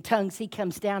speaking in tongues. He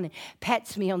comes down and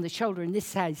pats me on the shoulder, and this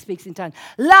side he speaks in tongues.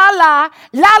 La, la,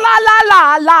 la, la, la,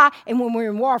 la, la. And when we're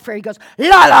in warfare, he goes,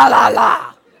 la, la, la,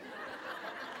 la.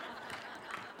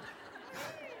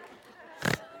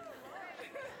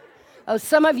 Oh,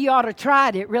 some of you ought to try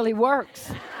it. It really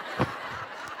works.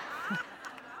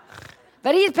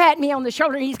 But he's patting me on the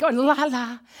shoulder, and he's going, la,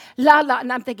 la, la, la.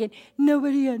 And I'm thinking,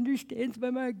 nobody understands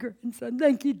but my grandson.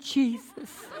 Thank you, Jesus.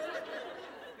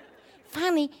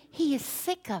 Finally, he is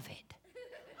sick of it.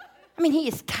 I mean, he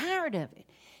is tired of it.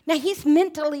 Now, he's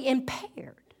mentally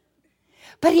impaired.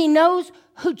 But he knows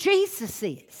who Jesus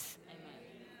is.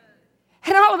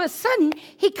 And all of a sudden,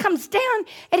 he comes down,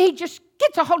 and he just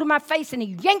gets a hold of my face, and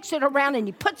he yanks it around, and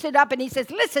he puts it up, and he says,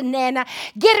 listen, Nana,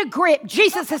 get a grip.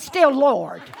 Jesus is still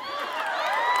Lord.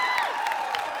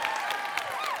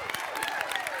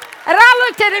 And I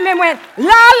looked at him and went,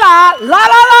 la, la, la,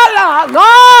 la, la,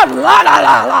 la, la, la,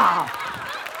 la, la.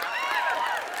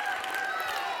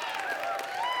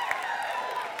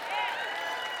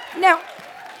 Now,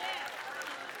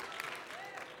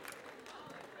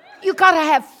 you got to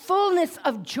have fullness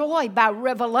of joy by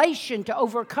revelation to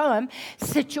overcome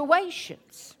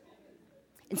situations.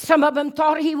 And some of them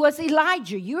thought he was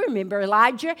Elijah. You remember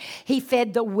Elijah. He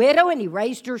fed the widow and he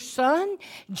raised her son.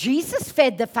 Jesus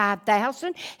fed the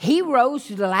 5,000. He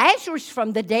rose Lazarus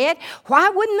from the dead. Why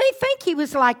wouldn't they think he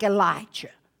was like Elijah?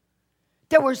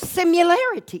 There were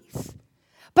similarities.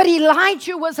 But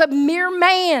Elijah was a mere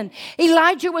man.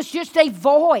 Elijah was just a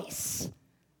voice.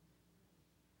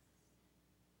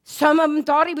 Some of them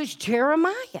thought he was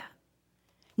Jeremiah.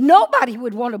 Nobody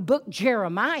would want to book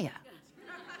Jeremiah.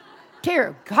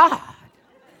 Dear God.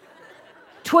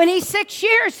 26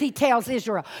 years, he tells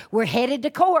Israel, we're headed to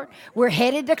court. We're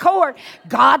headed to court.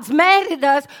 God's mad at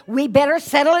us. We better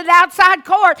settle it outside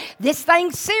court. This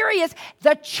thing's serious.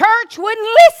 The church wouldn't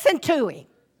listen to him.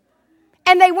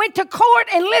 And they went to court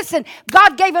and listened.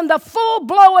 God gave them the full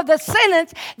blow of the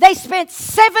sentence. They spent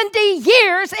 70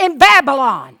 years in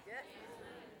Babylon.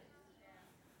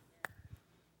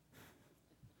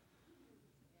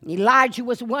 Elijah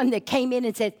was the one that came in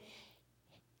and said,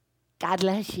 God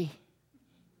loves you.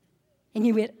 And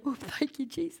you went, oh, thank you,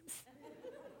 Jesus.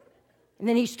 And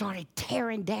then he started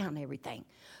tearing down everything,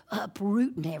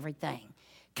 uprooting everything.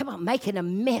 Come on, making a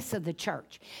mess of the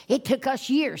church. It took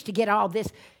us years to get all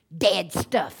this dead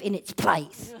stuff in its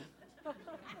place.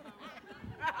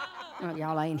 Oh,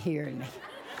 y'all ain't hearing me.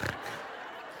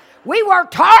 We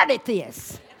worked hard at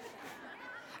this.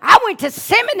 I went to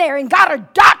seminary and got a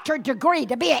doctorate degree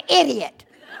to be an idiot.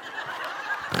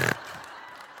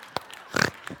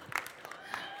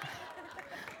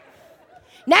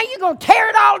 Now you going to tear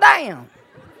it all down.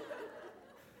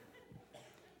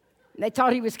 They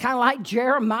thought he was kind of like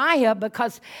Jeremiah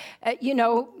because,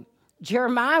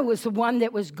 Jeremiah was the one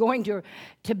that was going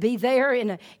to be there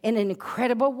in an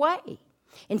incredible way.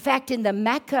 In fact, in the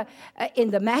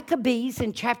Maccabees,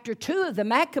 in chapter 2 of the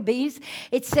Maccabees,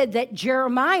 it said that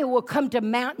Jeremiah will come to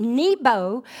Mount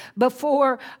Nebo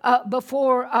before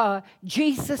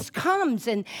Jesus comes.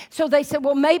 And so they said,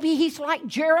 well, maybe he's like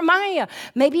Jeremiah.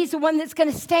 Maybe he's the one that's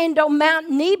going to stand on Mount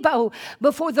Nebo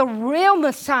before the real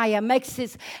Messiah makes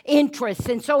his entrance.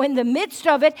 And so in the midst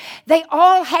of it, they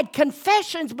all had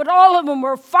confessions, but all of them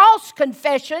were false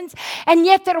confessions. And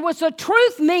yet there was a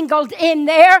truth mingled in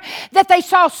there that they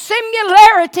saw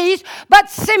similarities, but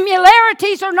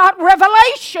similarities are not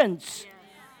revelations.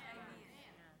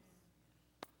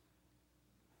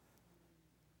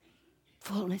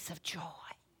 Fullness of joy.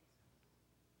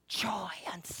 Joy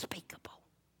unspeakable.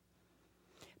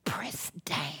 Pressed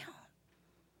down.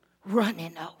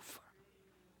 Running over.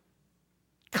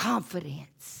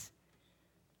 Confidence.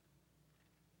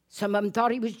 Some of them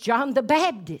thought he was John the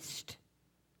Baptist.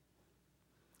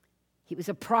 He was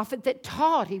a prophet that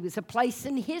taught. He was a place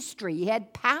in history. He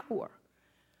had power.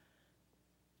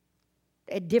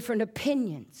 They had different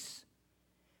opinions.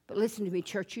 But listen to me,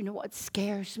 church. You know what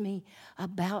scares me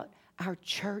about our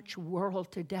church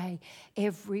world today?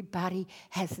 Everybody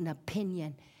has an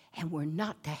opinion. And we're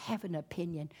not to have an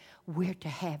opinion. We're to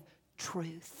have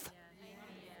truth.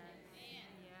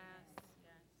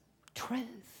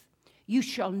 Truth. You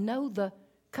shall know the,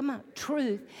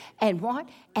 truth. And what?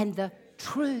 And the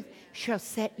truth shall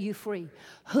set you free.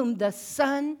 Whom the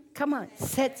Son,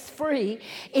 sets free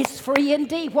is free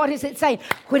indeed. What is it saying?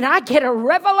 When I get a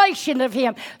revelation of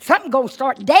him, something's going to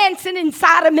start dancing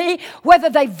inside of me, whether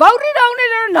they voted on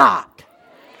it or not.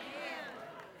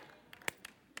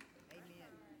 Amen.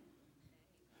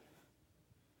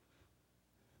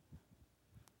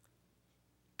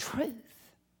 Truth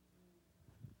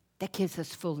that gives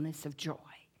us fullness of joy.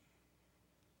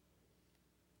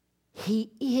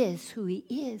 He is who he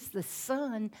is, the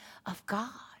Son of God.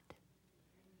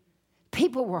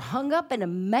 People were hung up in a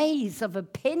maze of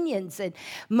opinions, and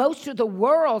most of the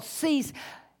world sees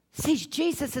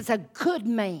Jesus as a good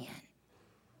man.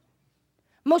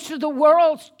 Most of the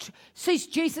world sees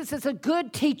Jesus as a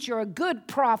good teacher, a good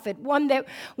prophet, one that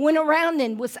went around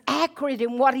and was accurate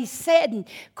in what he said and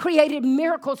created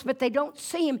miracles, but they don't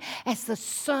see him as the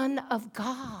Son of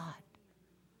God.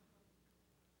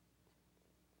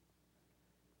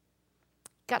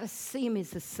 Got to see him as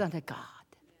the Son of God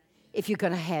if you're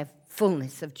going to have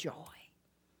fullness of joy.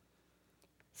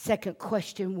 Second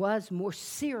question was more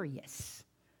serious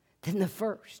than the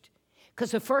first.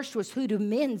 Because the first was, who do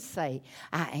men say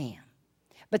I am?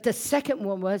 But the second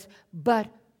one was, but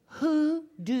who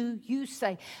do you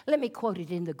say? Let me quote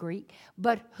it in the Greek.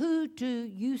 But who do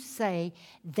you say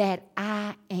that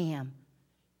I am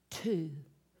to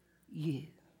you?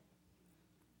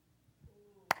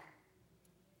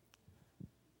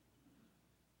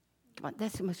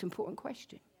 That's the most important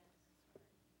question.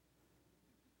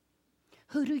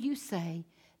 Who do you say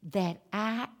that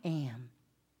I am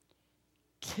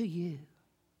to you?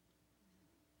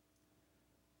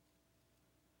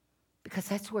 Because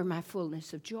that's where my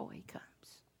fullness of joy comes.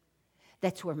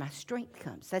 That's where my strength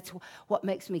comes. That's what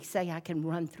makes me say I can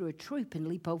run through a troop and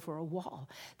leap over a wall.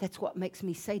 That's what makes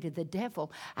me say to the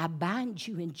devil, I bind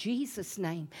you in Jesus'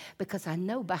 name, because I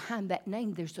know behind that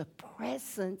name there's a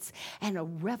presence and a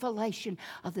revelation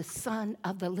of the Son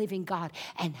of the living God.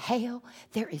 And hell,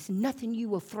 there is nothing you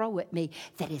will throw at me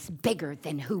that is bigger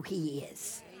than who he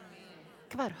is. Amen.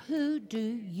 Come on, who do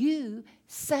you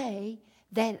say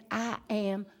that I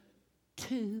am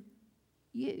to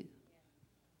you?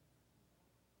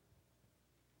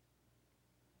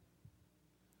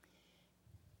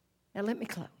 Now, let me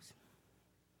close.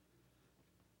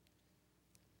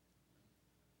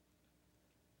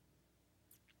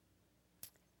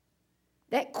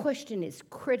 That question is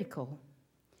critical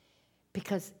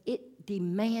because it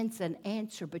demands an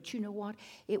answer, but you know what?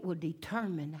 It will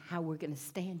determine how we're going to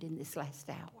stand in this last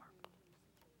hour.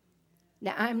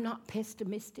 Now, I'm not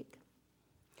pessimistic.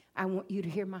 I want you to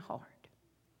hear my heart.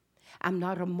 I'm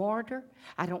not a martyr.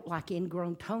 I don't like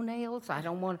ingrown toenails.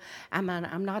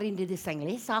 I'm not into this thing.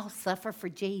 Let's all suffer for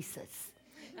Jesus.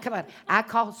 Come on. I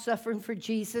call suffering for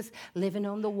Jesus living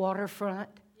on the waterfront.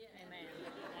 Amen.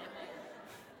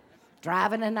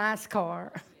 Driving a nice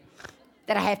car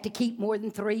that I have to keep more than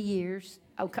 3 years.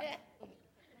 Okay.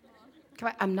 Come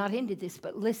on. I'm not into this,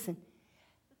 but listen.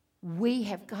 We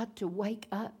have got to wake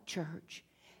up, church,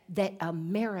 that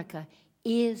America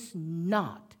is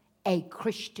not a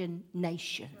Christian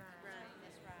nation.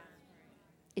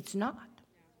 It's not.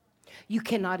 You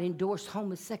cannot endorse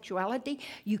homosexuality.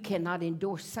 You cannot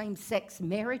endorse same-sex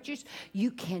marriages.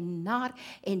 You cannot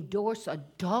endorse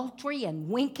adultery and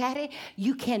wink at it.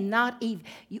 You cannot even,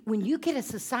 when you get a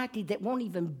society that won't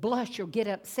even blush or get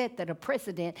upset that a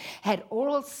president had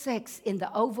oral sex in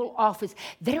the Oval Office,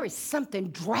 there is something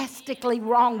drastically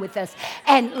wrong with us.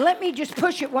 And let me just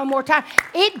push it one more time.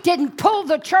 It didn't pull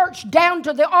the church down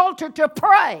to the altar to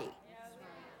pray.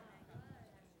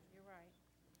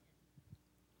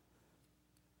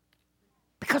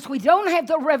 Because we don't have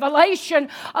the revelation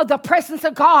of the presence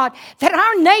of God, that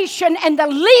our nation and the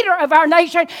leader of our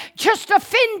nation just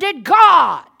offended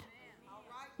God.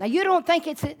 Now, you don't think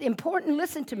it's important?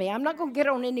 Listen to me. I'm not going to get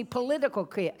on any political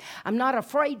kick. I'm not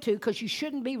afraid to, because you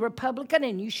shouldn't be Republican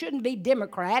and you shouldn't be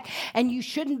Democrat and you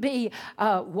shouldn't be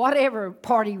whatever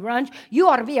party runs. You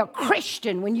ought to be a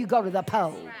Christian when you go to the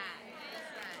poll.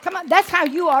 Come on, that's how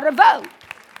you ought to vote.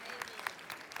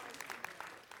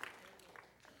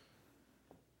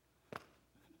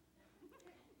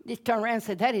 Just turned around and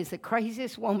said, that is the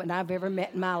craziest woman I've ever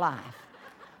met in my life.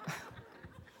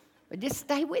 But just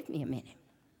stay with me a minute.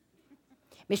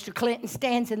 Mr. Clinton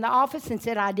stands in the office and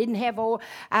said, I didn't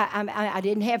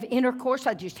have intercourse,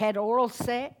 I just had oral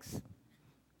sex.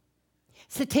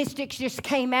 Statistics just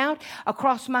came out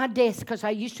across my desk because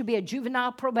I used to be a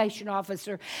juvenile probation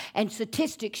officer, and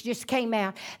statistics just came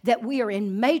out that we are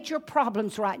in major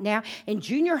problems right now in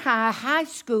junior high, high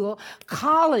school,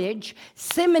 college,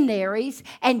 seminaries,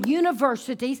 and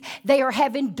universities. They are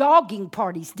having dogging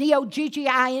parties,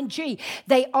 D-O-G-G-I-N-G.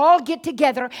 They all get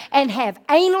together and have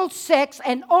anal sex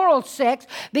and oral sex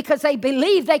because they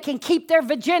believe they can keep their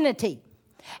virginity.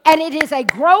 And it is a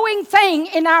growing thing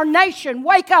in our nation.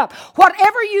 Wake up.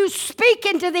 Whatever you speak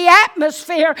into the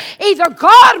atmosphere, either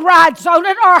God rides on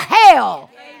it or hell.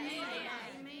 Amen.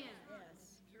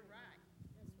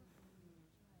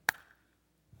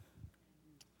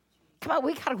 Come on,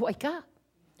 we got to wake up.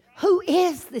 Who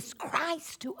is this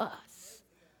Christ to us?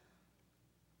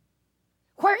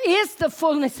 Where is the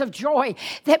fullness of joy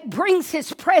that brings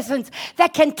His presence,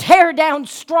 that can tear down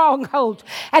strongholds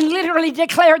and literally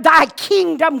declare, thy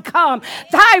kingdom come,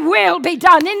 thy will be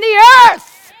done in the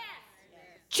earth,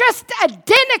 just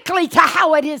identically to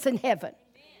how it is in heaven.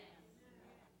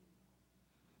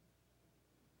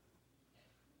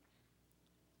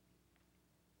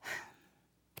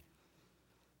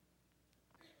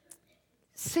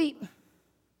 See,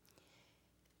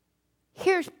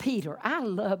 here's Peter. I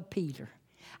love Peter.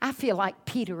 I feel like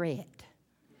Peterette.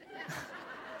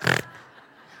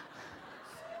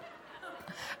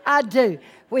 I do.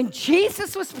 When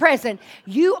Jesus was present,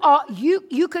 you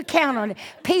could count on it.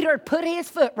 Peter put his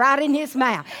foot right in his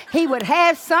mouth. He would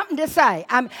have something to say.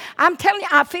 I'm telling you,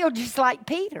 I feel just like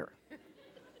Peter.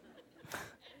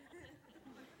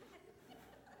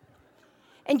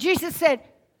 And Jesus said,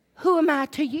 who am I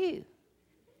to you?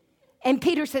 And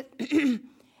Peter said,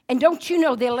 and don't you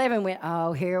know the 11 went,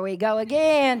 oh, here we go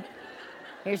again.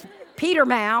 Here's Peter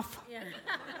mouth.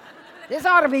 This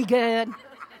ought to be good.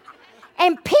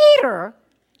 And Peter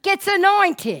gets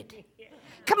anointed.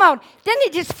 Come on, doesn't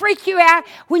it just freak you out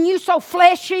when you're so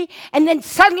fleshy and then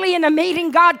suddenly in a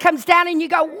meeting God comes down and you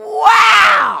go,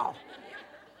 wow.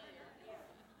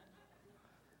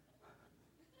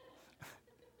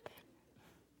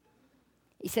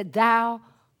 He said, thou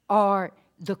art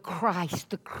the Christ,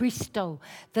 the Christo,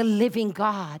 the living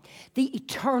God, the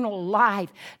eternal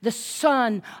life, the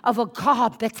Son of a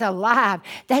God that's alive.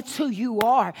 That's who you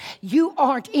are. You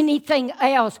aren't anything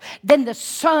else than the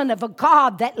Son of a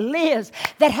God that lives,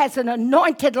 that has an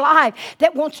anointed life,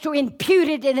 that wants to impute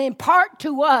it and impart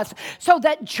to us so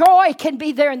that joy can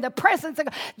be there in the presence of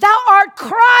God. Thou art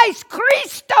Christ,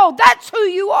 Christo. That's who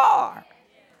you are.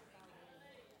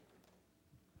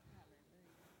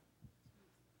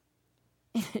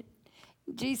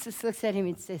 Jesus looks at him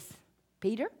and says,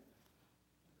 Peter,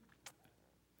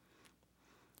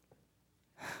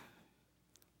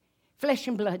 flesh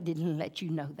and blood didn't let you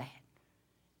know that.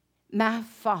 My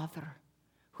Father,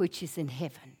 which is in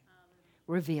heaven,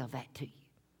 revealed that to you.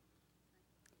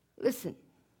 Listen,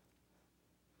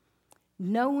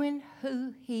 knowing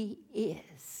who He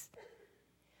is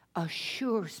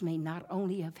assures me not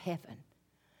only of heaven,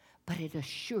 but it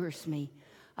assures me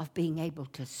of being able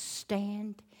to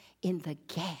stand in the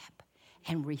gap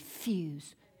and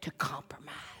refuse to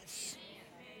compromise.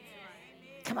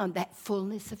 Come on, that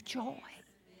fullness of joy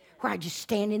where I just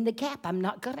stand in the gap. I'm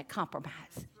not going to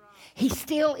compromise. He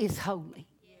still is holy.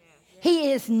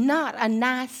 He is not a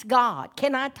nice God.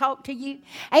 Can I talk to you?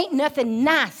 Ain't nothing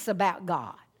nice about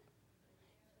God.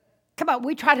 Come on,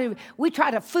 we try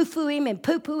to foo-foo him and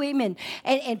poo-poo him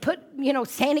and put,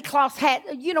 Santa Claus hat.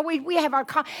 We have our...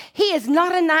 He is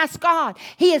not a nice God.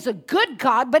 He is a good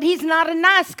God, but he's not a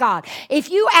nice God. If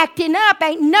you acting up,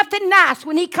 ain't nothing nice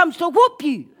when he comes to whoop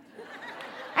you.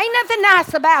 Ain't nothing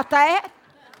nice about that.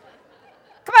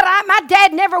 Come on, my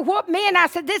dad never whooped me, and I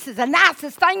said, this is the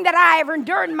nicest thing that I ever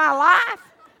endured in my life.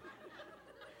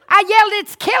 I yelled,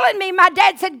 it's killing me. My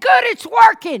dad said, good, it's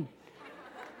working.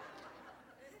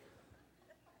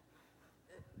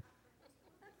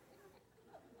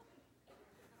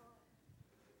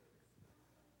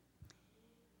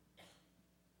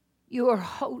 You are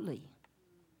holy.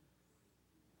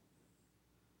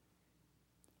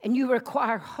 And you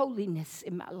require holiness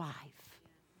in my life.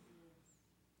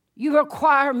 You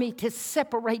require me to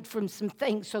separate from some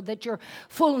things so that your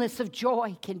fullness of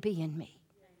joy can be in me.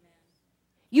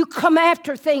 You come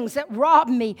after things that rob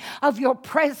me of your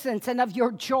presence and of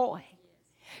your joy.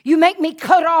 You make me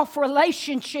cut off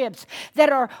relationships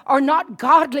that are not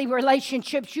godly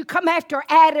relationships. You come after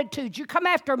attitudes. You come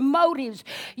after motives.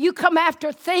 You come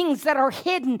after things that are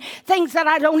hidden, things that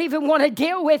I don't even want to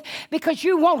deal with because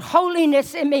you want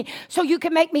holiness in me so you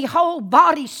can make me whole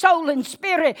body, soul, and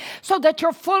spirit so that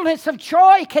your fullness of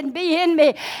joy can be in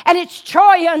me. And it's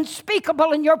joy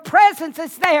unspeakable and your presence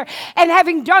is there. And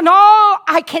having done all,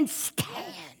 I can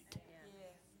stand.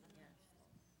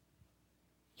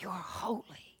 You're holy.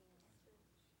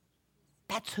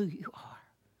 That's who you are.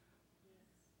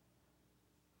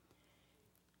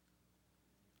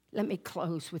 Let me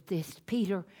close with this.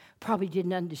 Peter probably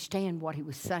didn't understand what he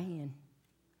was saying.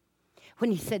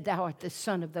 When he said, thou art the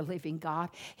Son of the living God,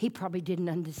 he probably didn't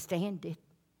understand it.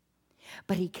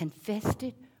 But he confessed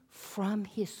it from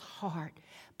his heart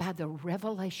by the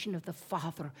revelation of the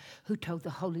Father who told the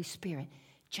Holy Spirit,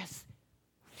 just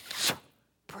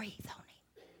breathe on him.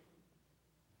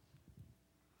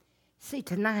 See,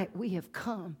 tonight we have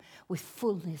come with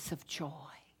fullness of joy.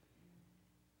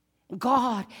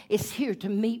 God is here to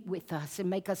meet with us and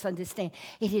make us understand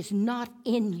it is not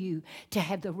in you to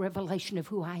have the revelation of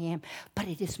who I am, but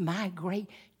it is my great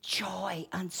joy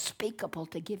unspeakable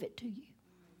to give it to you.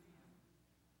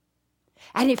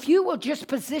 And if you will just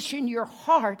position your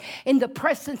heart in the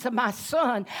presence of my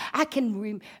Son, I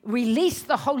can release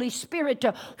the Holy Spirit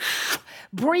to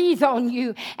breathe on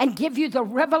you and give you the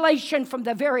revelation from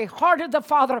the very heart of the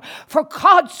Father. For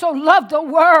God so loved the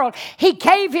world, he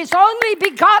gave his only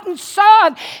begotten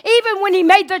Son. Even when he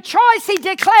made the choice, he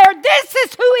declared, this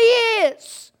is who he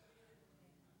is.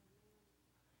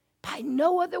 By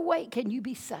no other way can you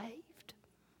be saved.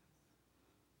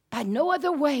 By no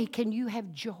other way can you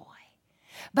have joy.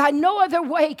 By no other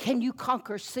way can you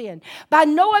conquer sin. By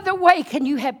no other way can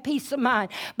you have peace of mind.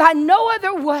 By no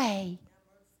other way.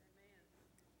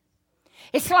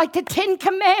 It's like the 10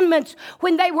 Commandments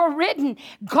when they were written.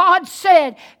 God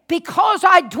said, because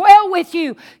I dwell with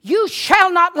you, you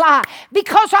shall not lie.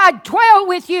 Because I dwell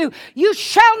with you, you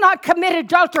shall not commit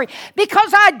adultery.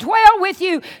 Because I dwell with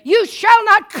you, you shall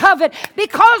not covet.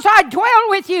 Because I dwell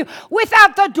with you,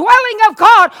 without the dwelling of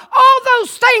God, all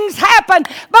those things happen.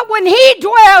 But when he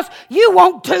dwells, you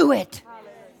won't do it.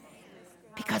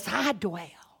 Because I dwell.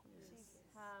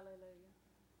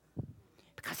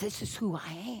 Because this is who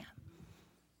I am.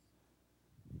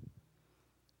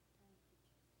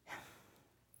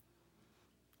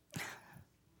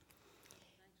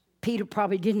 Peter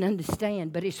probably didn't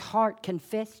understand, but his heart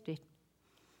confessed it.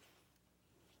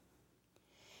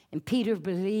 And Peter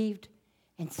believed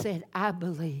and said, I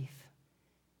believe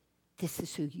this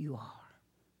is who you are.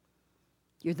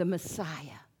 You're the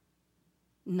Messiah,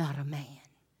 not a man.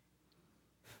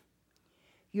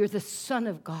 You're the Son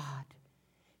of God,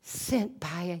 sent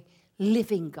by a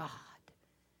living God.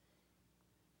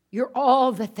 You're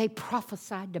all that they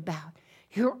prophesied about.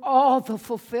 You're all the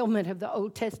fulfillment of the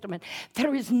Old Testament.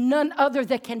 There is none other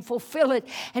that can fulfill it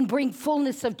and bring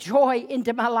fullness of joy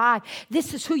into my life.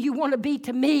 This is who you want to be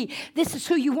to me. This is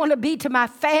who you want to be to my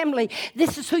family.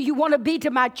 This is who you want to be to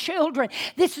my children.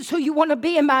 This is who you want to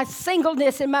be in my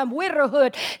singleness, in my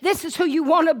widowhood. This is who you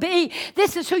want to be.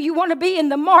 This is who you want to be in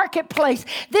the marketplace.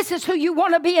 This is who you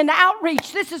want to be in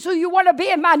outreach. This is who you want to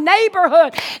be in my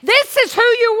neighborhood. This is who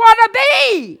you want to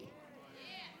be.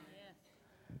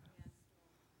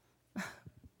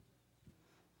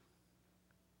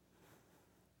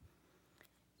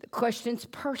 Question's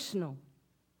personal.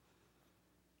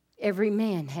 Every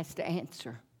man has to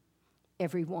answer.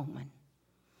 Every woman,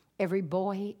 every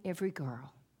boy, every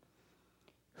girl.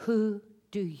 Who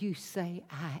do you say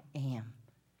I am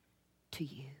to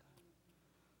you?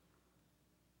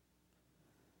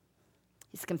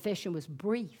 His confession was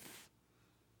brief,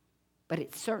 but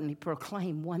it certainly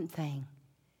proclaimed one thing.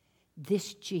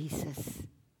 this Jesus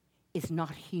is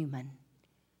not human.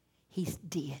 He's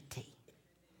deity.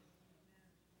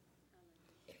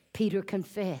 Peter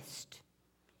confessed,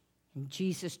 and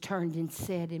Jesus turned and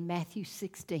said in Matthew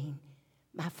 16,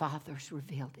 my Father's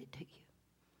revealed it to you.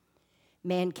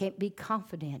 Man can't be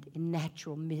confident in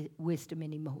natural wisdom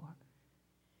anymore.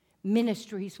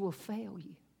 Ministries will fail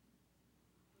you.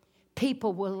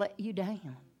 People will let you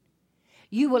down.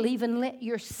 You will even let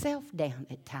yourself down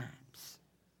at times.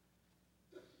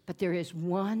 But there is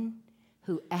one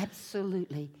who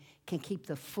absolutely can keep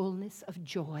the fullness of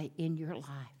joy in your life.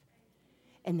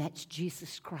 And that's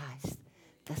Jesus Christ,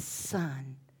 the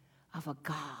Son of a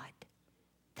God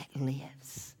that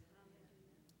lives.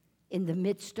 In the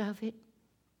midst of it,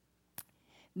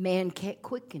 man can't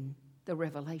quicken the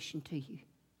revelation to you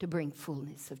to bring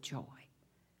fullness of joy.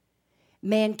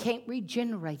 Man can't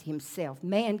regenerate himself.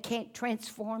 Man can't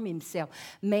transform himself.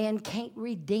 Man can't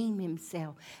redeem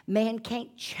himself. Man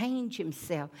can't change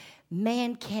himself.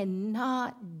 Man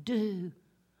cannot do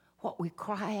what we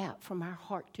cry out from our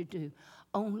heart to do.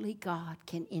 Only God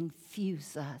can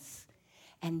infuse us.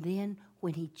 And then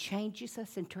when he changes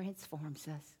us and transforms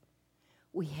us,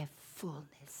 we have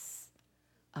fullness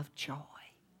of joy.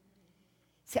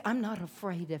 See, I'm not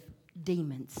afraid of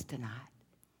demons tonight.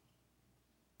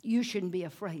 You shouldn't be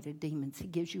afraid of demons. He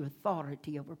gives you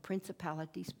authority over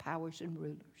principalities, powers, and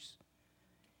rulers.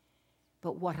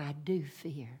 But what I do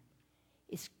fear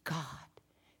is, God,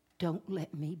 don't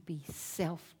let me be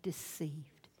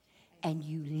self-deceived and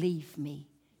you leave me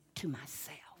to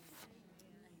myself.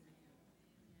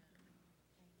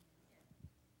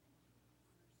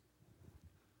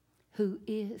 Who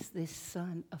is this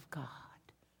Son of God?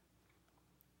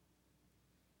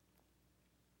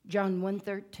 John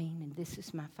 1:13, and this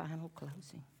is my final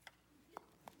closing.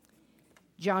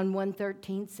 John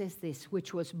 1:13 says this,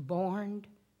 which was born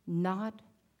not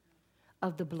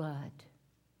of the blood,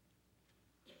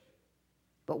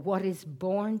 but what is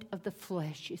born of the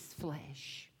flesh is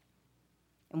flesh,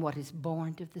 and what is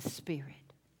born of the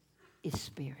Spirit is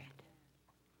spirit.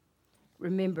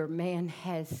 Remember,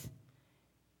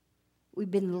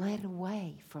 we've been led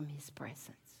away from his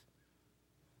presence.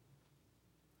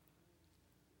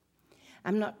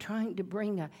 I'm not trying to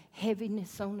bring a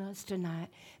heaviness on us tonight,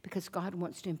 because God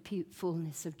wants to impute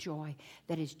fullness of joy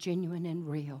that is genuine and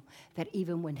real, that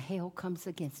even when hell comes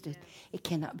against it, it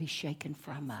cannot be shaken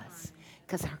from us,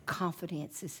 because our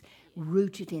confidence is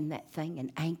rooted in that thing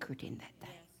and anchored in that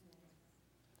thing.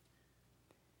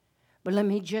 But let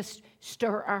me just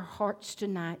stir our hearts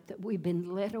tonight that we've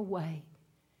been led away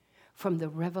from the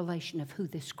revelation of who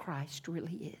this Christ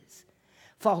really is.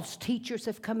 False teachers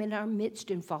have come in our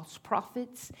midst, and false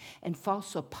prophets and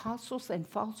false apostles and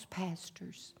false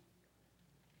pastors.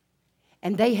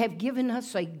 And they have given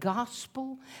us a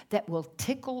gospel that will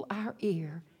tickle our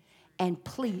ear and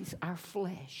please our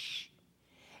flesh.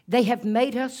 They have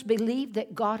made us believe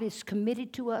that God is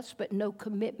committed to us, but no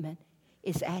commitment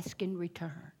is asked in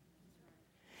return.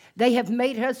 They have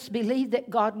made us believe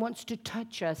that God wants to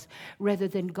touch us rather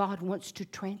than God wants to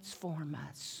transform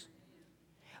us.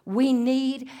 We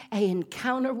need an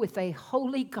encounter with a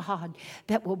holy God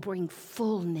that will bring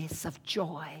fullness of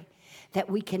joy,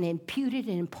 that we can impute it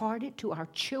and impart it to our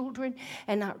children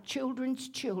and our children's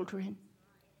children,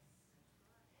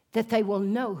 that they will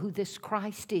know who this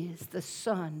Christ is, the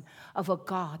Son of a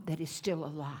God that is still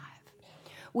alive.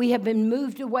 We have been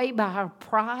moved away by our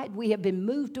pride. We have been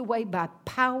moved away by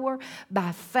power,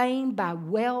 by fame, by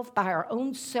wealth, by our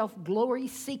own self-glory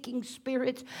seeking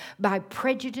spirits, by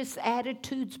prejudice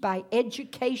attitudes, by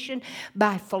education,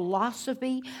 by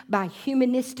philosophy, by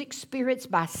humanistic spirits,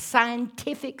 by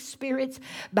scientific spirits,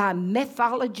 by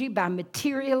mythology, by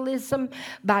materialism,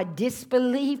 by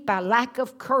disbelief, by lack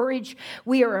of courage.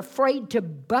 We are afraid to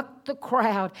buck the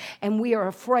crowd, and we are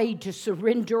afraid to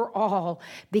surrender all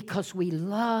because we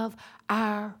love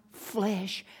our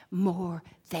flesh more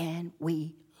than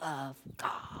we love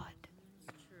God.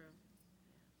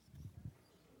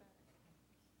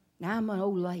 Now, I'm an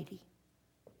old lady,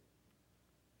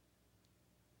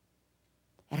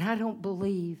 and I don't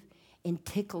believe in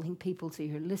tickling people's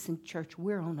ear. Listen, church,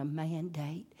 we're on a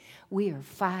mandate. We are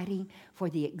fighting for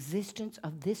the existence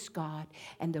of this God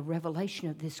and the revelation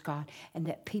of this God, and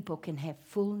that people can have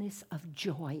fullness of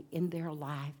joy in their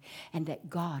life, and that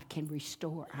God can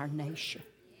restore our nation.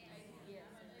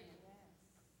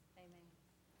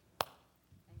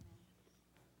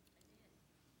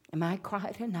 And my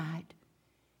cry tonight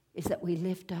is that we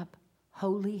lift up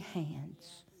holy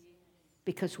hands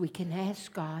because we can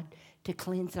ask God to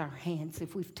cleanse our hands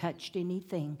if we've touched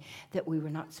anything that we were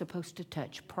not supposed to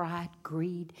touch. Pride,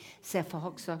 greed,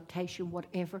 self-exaltation,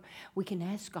 whatever. We can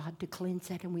ask God to cleanse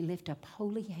that, and we lift up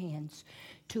holy hands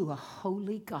to a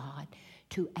holy God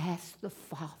to ask the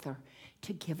Father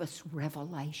to give us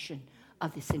revelation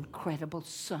of this incredible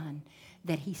Son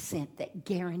that He sent, that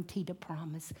guaranteed a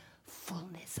promise,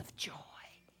 fullness of joy,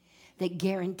 that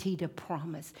guaranteed a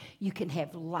promise you can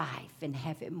have life and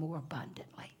have it more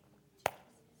abundantly,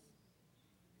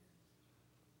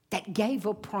 that gave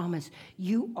a promise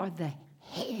you are the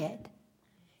head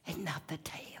and not the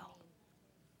tail,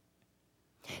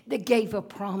 that gave a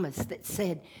promise that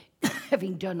said,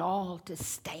 having done all to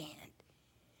stand,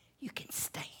 you can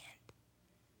stand,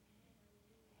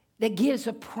 that gives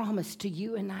a promise to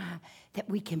you and I that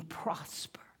we can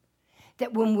prosper,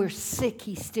 that when we're sick,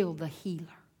 He's still the healer.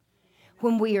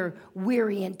 When we are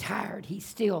weary and tired, He's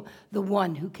still the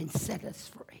one who can set us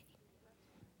free.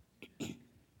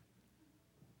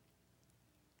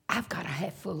 I've got to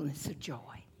have fullness of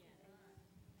joy.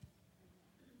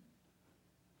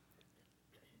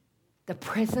 The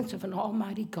presence of an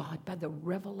almighty God by the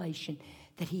revelation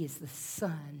that He is the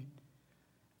Son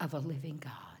of a living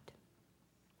God.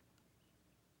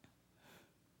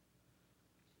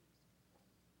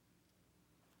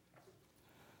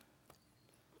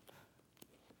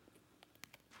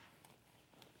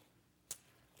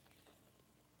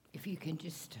 If you can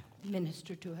just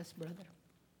minister to us, brother,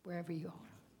 wherever you are.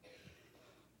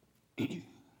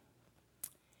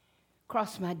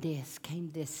 Across my desk came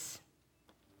this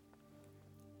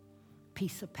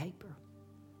piece of paper.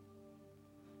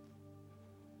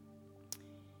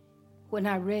 When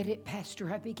I read it,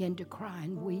 Pastor, I began to cry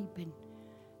and weep, and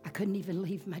I couldn't even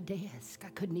leave my desk. I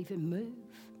couldn't even move.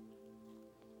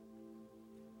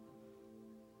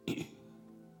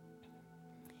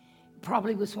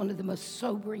 Probably was one of the most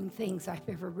sobering things I've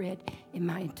ever read in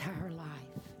my entire life.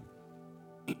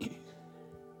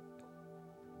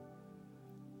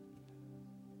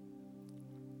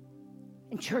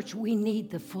 And church, we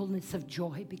need the fullness of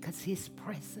joy because His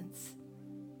presence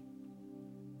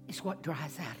is what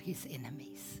drives out His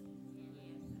enemies.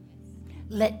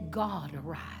 Let God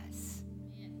arise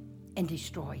and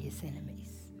destroy His enemies.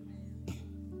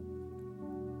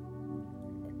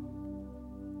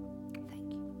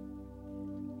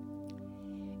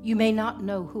 You may not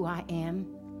know who I am,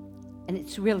 and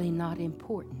it's really not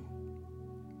important.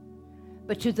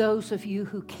 But to those of you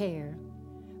who care,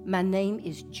 my name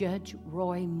is Judge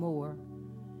Roy Moore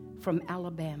from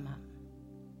Alabama.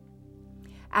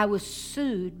 I was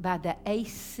sued by the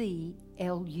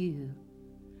ACLU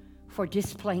for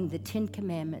displaying the Ten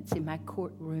Commandments in my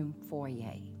courtroom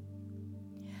foyer.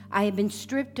 I have been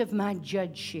stripped of my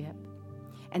judgeship,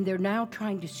 and they're now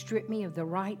trying to strip me of the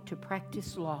right to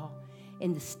practice law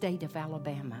in the state of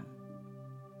Alabama.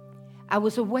 I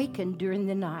was awakened during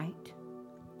the night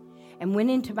and went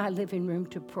into my living room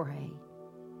to pray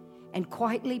and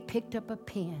quietly picked up a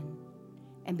pen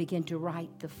and began to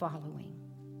write the following.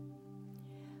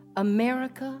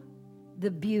 America, the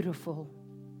beautiful,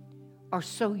 or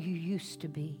so you used to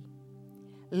be,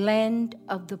 land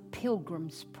of the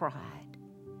pilgrim's pride,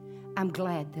 I'm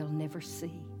glad they'll never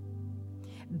see.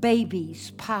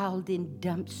 Babies piled in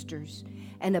dumpsters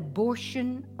and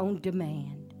abortion on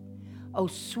demand. Oh,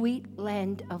 sweet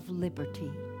land of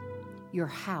liberty, your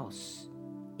house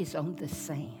is on the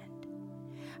sand.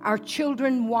 Our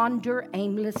children wander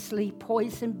aimlessly,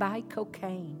 poisoned by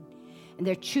cocaine, and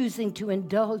they're choosing to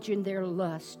indulge in their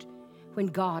lust when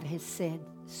God has said,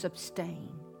 abstain.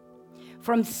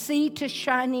 From sea to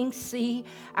shining sea,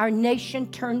 our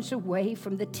nation turns away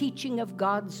from the teaching of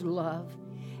God's love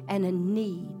and a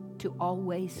need to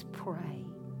always pray.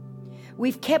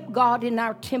 We've kept God in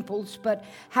our temples, but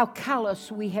how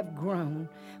callous we have grown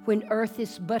when earth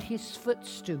is but His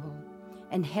footstool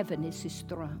and heaven is His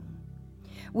throne.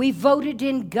 We voted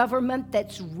in government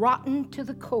that's rotten to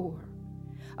the core,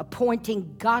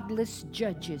 appointing godless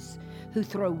judges who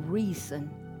throw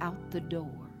reason out the door.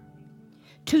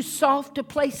 Too soft to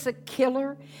place a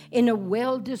killer in a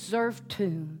well-deserved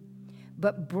tomb,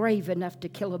 but brave enough to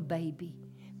kill a baby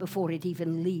before it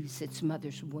even leaves its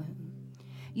mother's womb.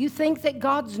 You think that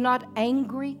God's not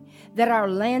angry, that our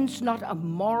land's not a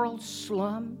moral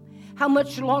slum? How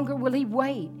much longer will He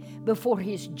wait before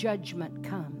His judgment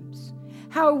comes?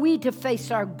 How are we to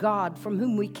face our God from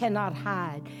whom we cannot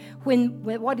hide? When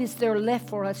what is there left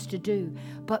for us to do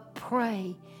but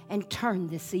pray and turn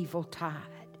this evil tide?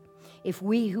 If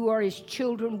we who are His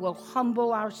children will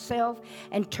humble ourselves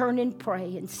and turn and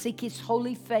pray and seek His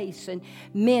holy face and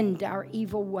mend our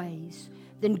evil ways,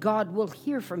 then God will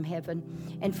hear from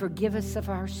heaven and forgive us of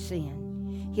our sin.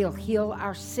 He'll heal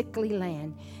our sickly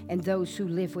land and those who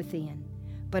live within.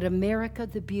 But America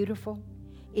the beautiful,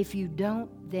 if you don't,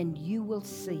 then you will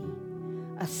see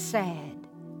a sad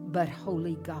but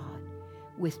holy God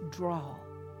withdraw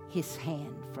his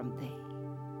hand from thee.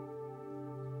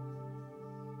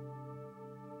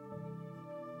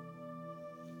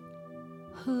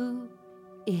 Who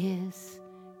is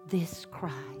this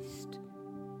Christ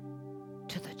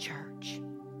to the church?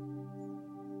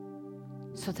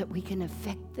 So that we can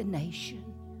affect the nation.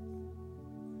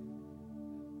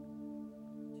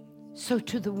 So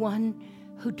to the one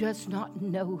who does not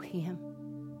know him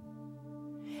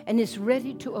and is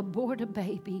ready to abort a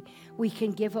baby, we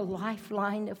can give a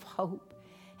lifeline of hope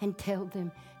and tell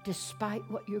them, despite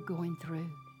what you're going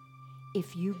through,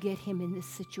 if you get him in this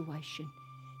situation,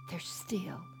 there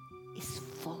still is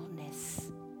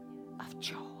fullness of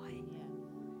joy.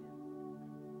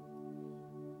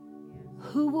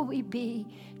 Who will we be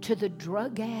to the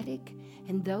drug addict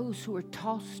and those who are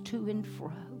tossed to and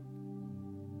fro,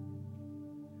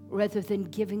 rather than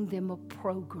giving them a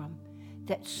program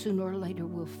that sooner or later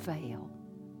will fail?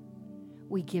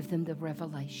 We give them the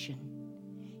revelation.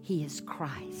 He is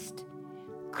Christ,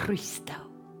 Christo,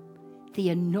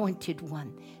 the anointed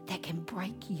one that can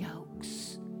break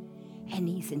yokes. And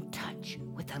he's in touch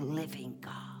with a living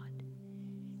God.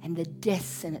 And the death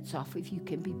sentence off of you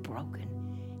can be broken.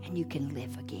 And you can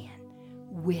live again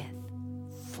with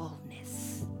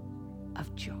fullness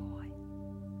of joy.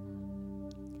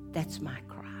 That's my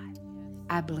cry.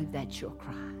 I believe that's your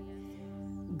cry.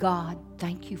 God,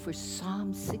 thank you for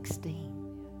Psalm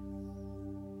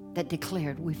 16 that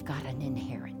declared we've got an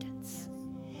inheritance.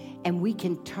 And we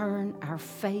can turn our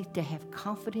faith to have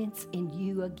confidence in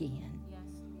you again.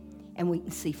 And we can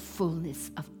see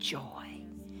fullness of joy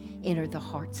enter the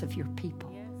hearts of your people.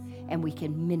 And we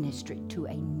can minister it to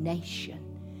a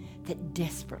nation that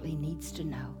desperately needs to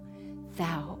know,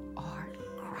 thou art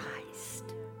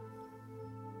Christ.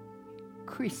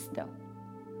 Christo.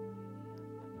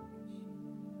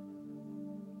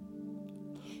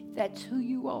 That's who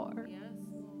you are.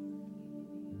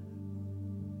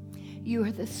 You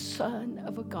are the Son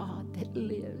of a God that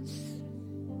lives.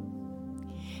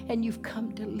 And you've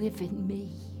come to live in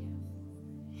me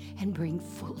and bring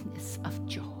fullness of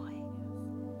joy.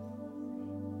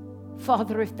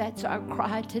 Father, if that's our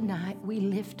cry tonight, we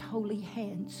lift holy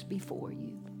hands before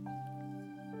you.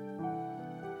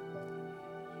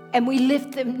 And we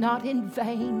lift them not in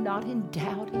vain, not in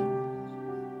doubting,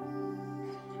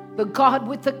 but God,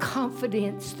 with the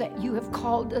confidence that you have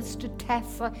called us to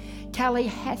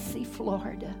Tallahassee,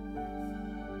 Florida,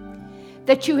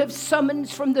 that you have summoned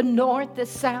from the north, the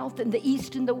south, and the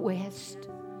east and the west,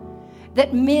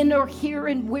 that men are here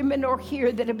and women are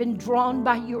here that have been drawn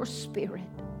by your Spirit.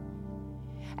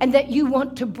 And that you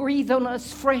want to breathe on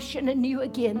us fresh and anew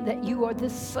again, that you are the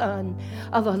Son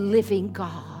of a living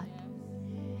God.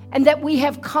 And that we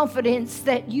have confidence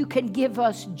that you can give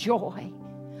us joy,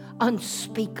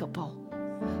 unspeakable,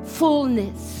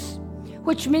 fullness,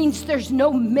 which means there's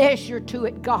no measure to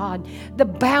it, God. The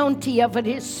bounty of it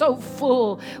is so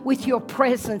full with your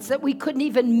presence that we couldn't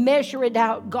even measure it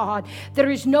out, God.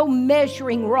 There is no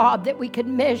measuring rod that we could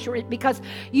measure it, because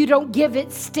you don't give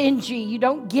it stingy. You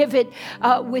don't give it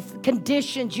with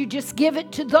conditions. You just give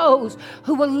it to those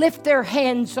who will lift their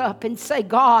hands up and say,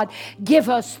 God, give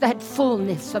us that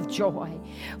fullness of joy.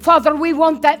 Father, we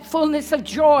want that fullness of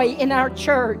joy in our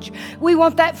church. We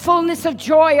want that fullness of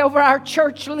joy over our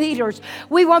church leaders.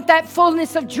 We want that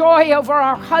fullness of joy over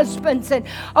our husbands and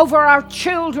over our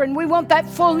children. We want that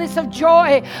fullness of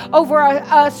joy over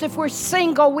us if we're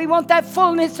single. We want that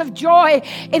fullness of joy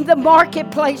in the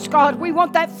marketplace, God. We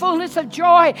want that fullness of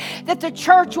joy that the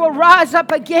church will rise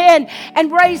up again and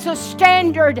raise a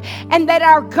standard, and that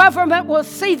our government will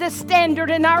see the standard,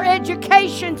 and our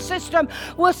education system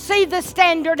will see the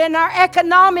standard, and our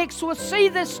economics will see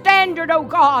the standard, oh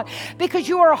God, because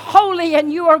you are holy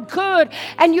and you are good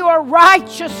and you are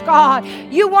righteous, God.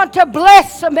 You want to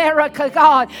bless America,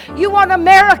 God. You want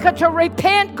America to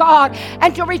repent, God,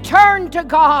 and to return to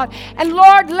God. And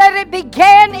Lord, let it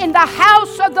begin in the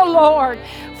house of the Lord.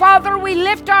 Father, we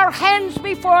lift our hands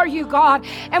before you, God,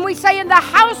 and we say, in the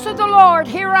house of the Lord,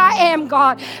 here I am,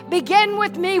 God. Begin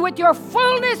with me with your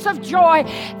fullness of joy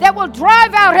that will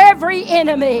drive out every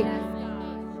enemy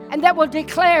and that will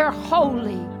declare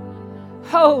holy,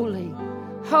 holy,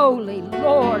 holy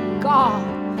Lord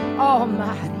God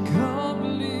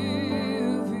Almighty.